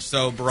very much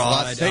so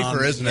broad. It's a lot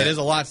safer, isn't it? It is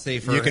a lot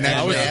safer. You can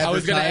I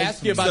was going to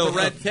ask you about the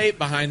red tape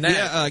behind that.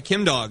 Yeah,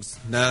 Kim Dogs.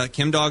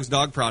 Kim Dogs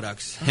dog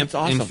products. Hemp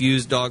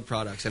infused dog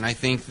products. And I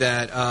think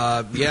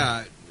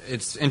that,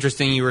 it's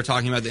interesting you were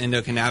talking about the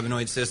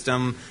endocannabinoid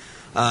system.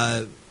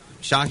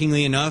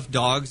 Shockingly enough,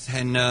 dogs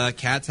and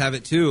cats have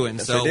it too. And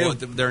so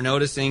what they're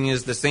noticing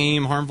is the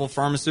same harmful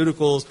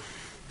pharmaceuticals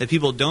that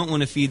people don't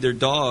want to feed their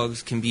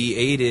dogs can be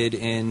aided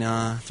in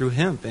through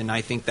hemp, and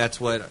I think that's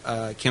what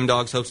Kim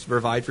Dogs hopes to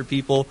provide for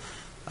people.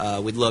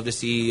 We'd love to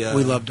see.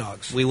 We love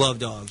dogs. We love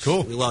dogs.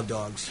 Cool. We love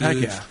dogs. Heck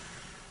Huge, yeah.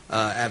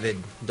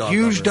 Avid dog.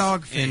 Huge lovers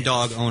dog and fans.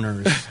 dog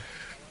owners.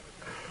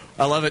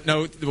 I love it.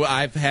 No,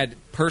 I've had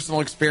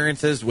personal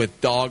experiences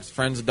with dogs,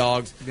 friends of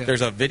dogs. Yeah.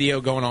 There's a video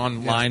going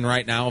online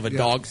right now of a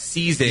dog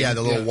seizing. Yeah,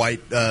 the little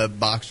white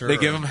boxer. They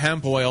give them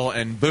hemp oil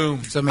and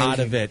boom, out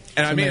of it.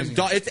 And I mean,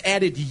 it's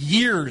added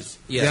years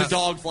to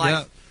dogs'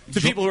 lives.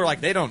 To people who are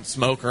like, they don't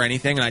smoke or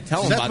anything, and I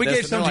tell them about we this.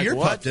 gave some to your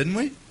pup, didn't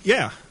we?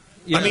 Yeah.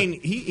 I mean,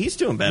 he's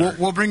doing better.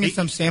 We'll bring you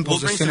some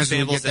samples as soon as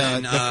we get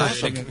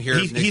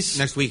the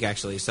next week,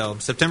 actually. So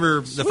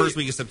the first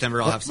week of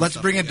September, I'll have some Let's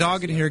bring a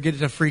dog in here, get it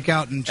to freak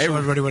out, and show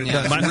everybody what it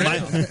does.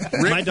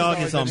 My dog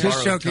is on Just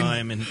borrowed joking.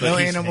 time. And, no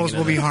animals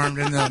will be harmed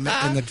in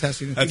the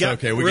testing. That's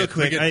okay. We get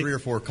 3 or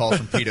 4 calls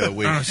from Pito a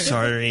week.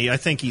 Sorry, I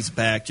think he's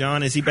back.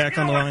 John, is he back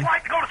on the line? It's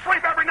like to go to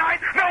sleep every night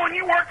knowing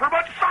you work for Bud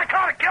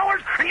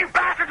killers, and you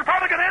bastards are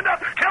probably going to end up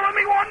killing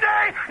me one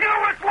day. You know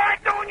what it's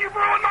like knowing you've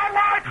ruined my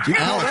life?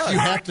 Alex, you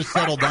have to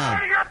settle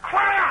down. You're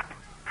crap.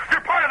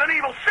 You're part of an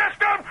evil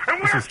system,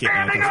 and we're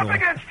standing up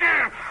against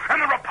you.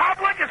 And the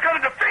Republic is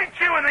going to defeat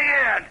you in the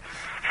end.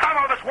 Some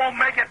of us won't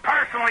make it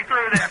personally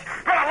through this,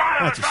 but a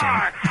lot of us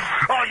are.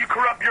 All you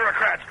corrupt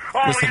bureaucrats,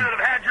 all of you that have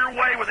had your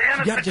way with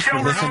innocent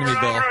children over and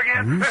over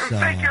again, who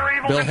think you're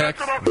evil and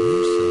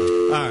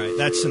invincible. All right,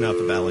 that's enough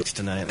of Alex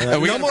tonight.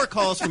 No more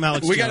calls from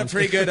Alex We Jones. got a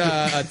pretty good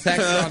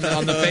text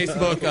on the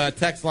Facebook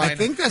text line. I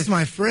think that's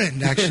my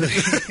friend, actually.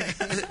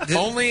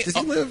 Does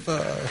he live?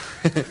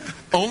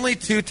 Only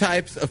two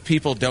types of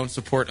people don't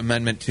support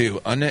Amendment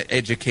 2: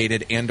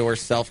 uneducated and/or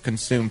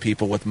self-consumed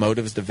people with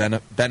motives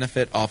to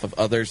benefit off of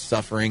others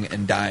suffering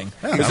and dying.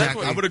 Yeah,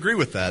 exactly. I would agree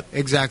with that.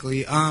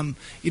 Exactly.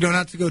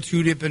 Not to go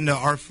too deep into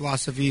our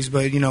philosophies,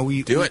 but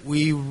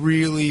we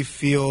really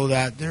feel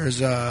that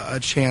there's a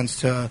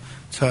chance to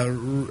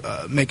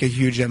make a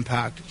huge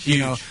impact.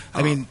 Huge.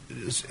 I mean,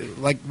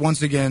 like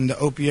once again, the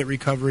opiate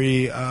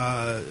recovery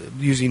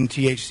using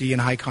THC in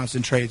high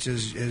concentrates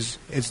is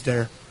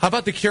there. How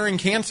about the curing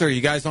cancer?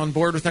 You guys on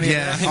board with any of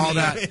that? Yeah, all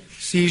that.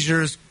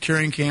 Seizures,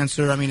 curing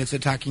cancer. I mean, it's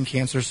attacking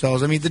cancer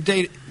cells. I mean, the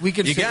data we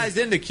could. You guys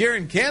into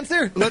curing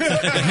cancer?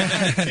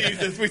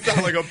 Jesus, we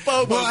sound like a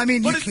bobo. Well, I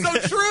mean, but it's so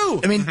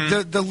true. I mean,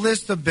 the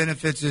list of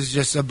benefits is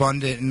just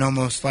abundant and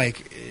almost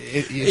like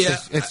it's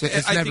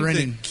never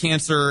ending.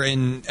 Cancer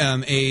and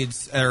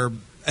AIDS are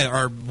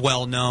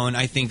well known.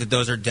 I think that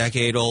those are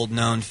decade-old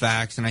known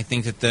facts, and I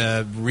think that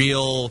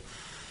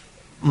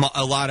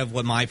a lot of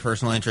what my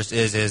personal interest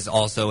is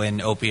also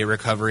in opiate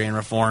recovery and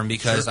reform,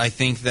 because I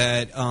think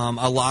that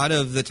a lot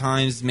of the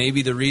times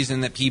maybe the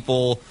reason that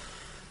people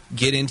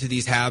get into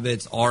these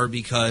habits are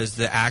because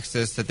the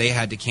access that they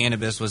had to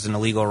cannabis was an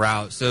illegal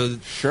route. So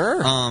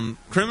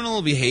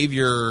criminal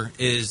behavior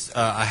is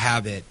a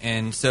habit,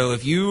 and so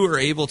if you are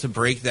able to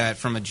break that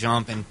from a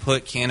jump and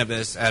put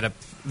cannabis at a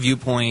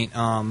viewpoint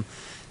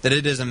that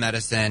it is a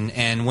medicine,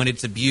 and when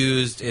it's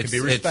abused, it's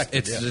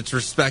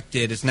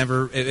respected. It's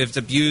never, if it's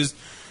abused.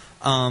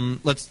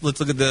 Let's look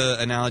at the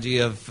analogy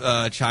of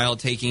a child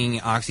taking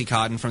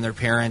OxyContin from their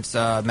parents'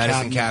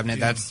 medicine cabinet.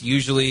 Yeah. That's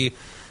usually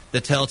the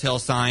telltale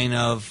sign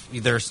of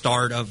their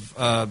start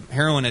of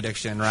heroin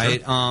addiction,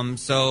 right? Sure.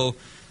 So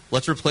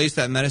let's replace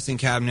that medicine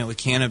cabinet with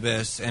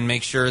cannabis and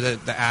make sure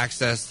that the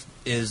access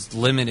is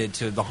limited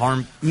to the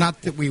harm.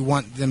 Not that we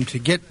want them to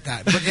get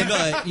that, but if they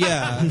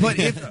do, what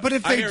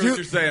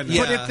you're saying.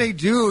 But if they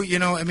do,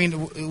 I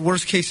mean,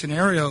 worst case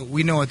scenario,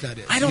 we know what that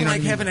is. I don't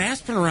like having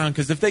asprin around,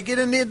 because if they get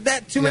into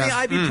that too many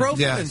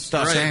ibuprofen and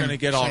stuff, they're going to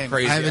get all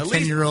crazy. I have a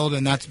 10-year-old,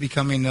 and that's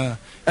becoming at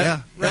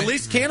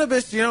least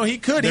cannabis. He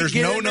could. There's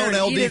no known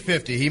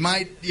LD50. He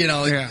might.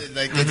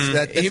 It's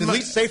at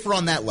least safer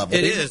on that level.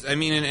 It is. I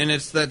mean, and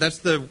it's that's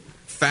the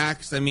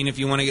facts. I mean, if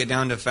you want to get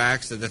down to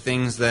facts, of the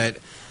things that.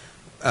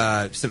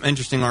 Some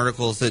interesting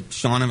articles that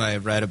Sean and I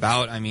have read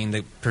about. I mean,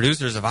 the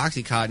producers of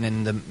OxyContin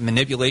and the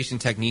manipulation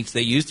techniques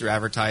they use through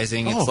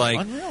advertising. It's like,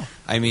 unreal.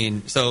 I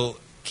mean, so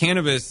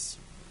cannabis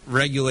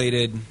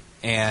regulated,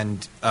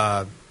 and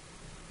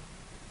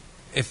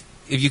if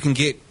you can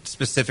get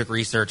specific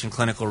research and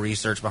clinical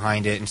research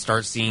behind it and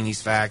start seeing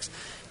these facts,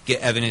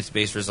 get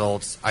evidence-based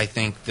results, I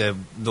think it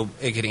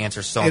could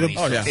answer so many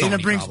problems. And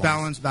it brings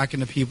balance back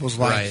into people's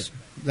lives. Right.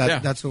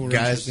 That's what we're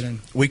interested in.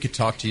 We could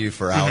talk to you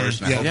for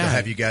hours, and I hope to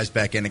have you guys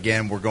back in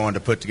again. We're going to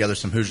put together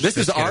some Hoosier. This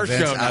is our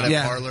show out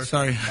at Parlor.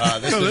 Sorry,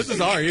 this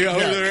is our.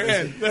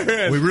 They're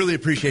in. We really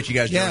appreciate you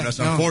guys joining us.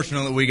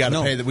 Unfortunately, we got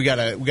to pay. We got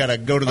to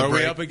go to the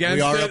break. We up against it?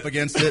 We are up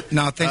against it.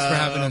 No, thanks for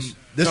having us.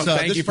 This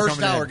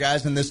first hour,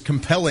 guys, and this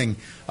compelling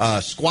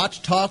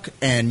Squatch talk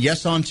and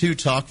Yes on 2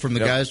 talk from the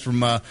guys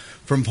from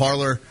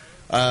Parlor.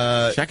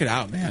 Check it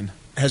out, man.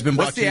 Has been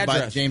brought to you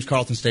by James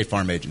Carlton State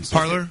Farm Agency.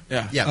 Parlor?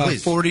 Yeah,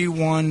 please.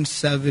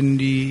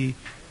 4170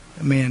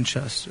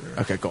 Manchester.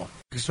 Okay, cool.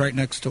 It's right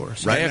next door.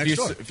 So. Right next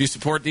door. If you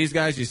support these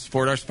guys, you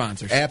support our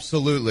sponsors.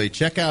 Absolutely.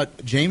 Check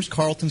out James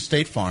Carlton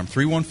State Farm,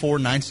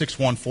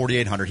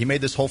 314-961-4800. He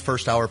made this whole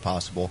first hour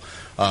possible.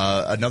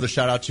 Another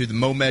shout-out to the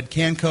Momed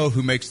Canco,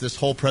 who makes this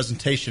whole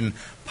presentation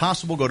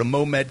possible. Go to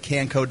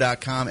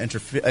momedcanco.com, enter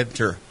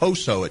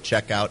HOSO at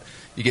checkout.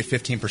 You get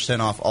 15%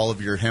 off all of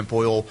your hemp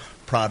oil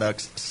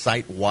products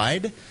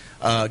site-wide.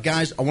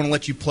 Guys, I want to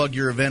let you plug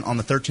your event on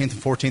the 13th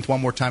and 14th one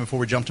more time before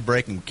we jump to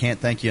break, and we can't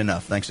thank you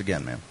enough. Thanks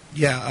again, man.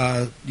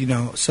 Yeah,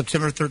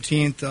 September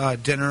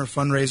 13th, dinner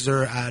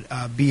fundraiser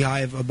at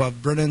Beehive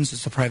above Brennan's.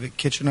 It's a private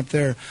kitchen up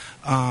there.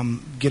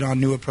 Get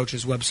on New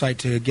Approach's website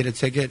to get a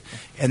ticket.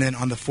 And then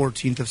on the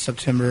 14th of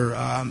September,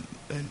 an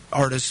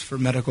Artists for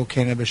Medical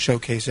Cannabis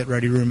Showcase at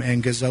Ready Room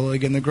and Gazella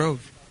again, the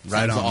Grove.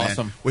 Right on,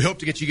 awesome. Man. We hope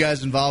to get you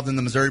guys involved in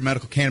the Missouri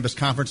Medical Cannabis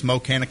Conference,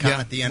 MoCanacon,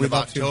 at the end of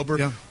October.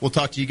 Yeah. We'll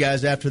talk to you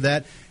guys after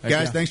that.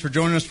 Guys, thanks for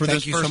joining us for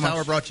this first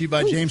hour, brought to you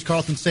by James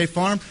Carlton State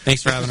Farm.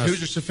 Thanks for having us.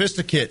 Hoosier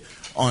Sophisticate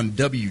on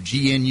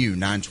WGNU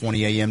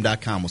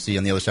 920am.com. We'll see you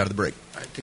on the other side of the break.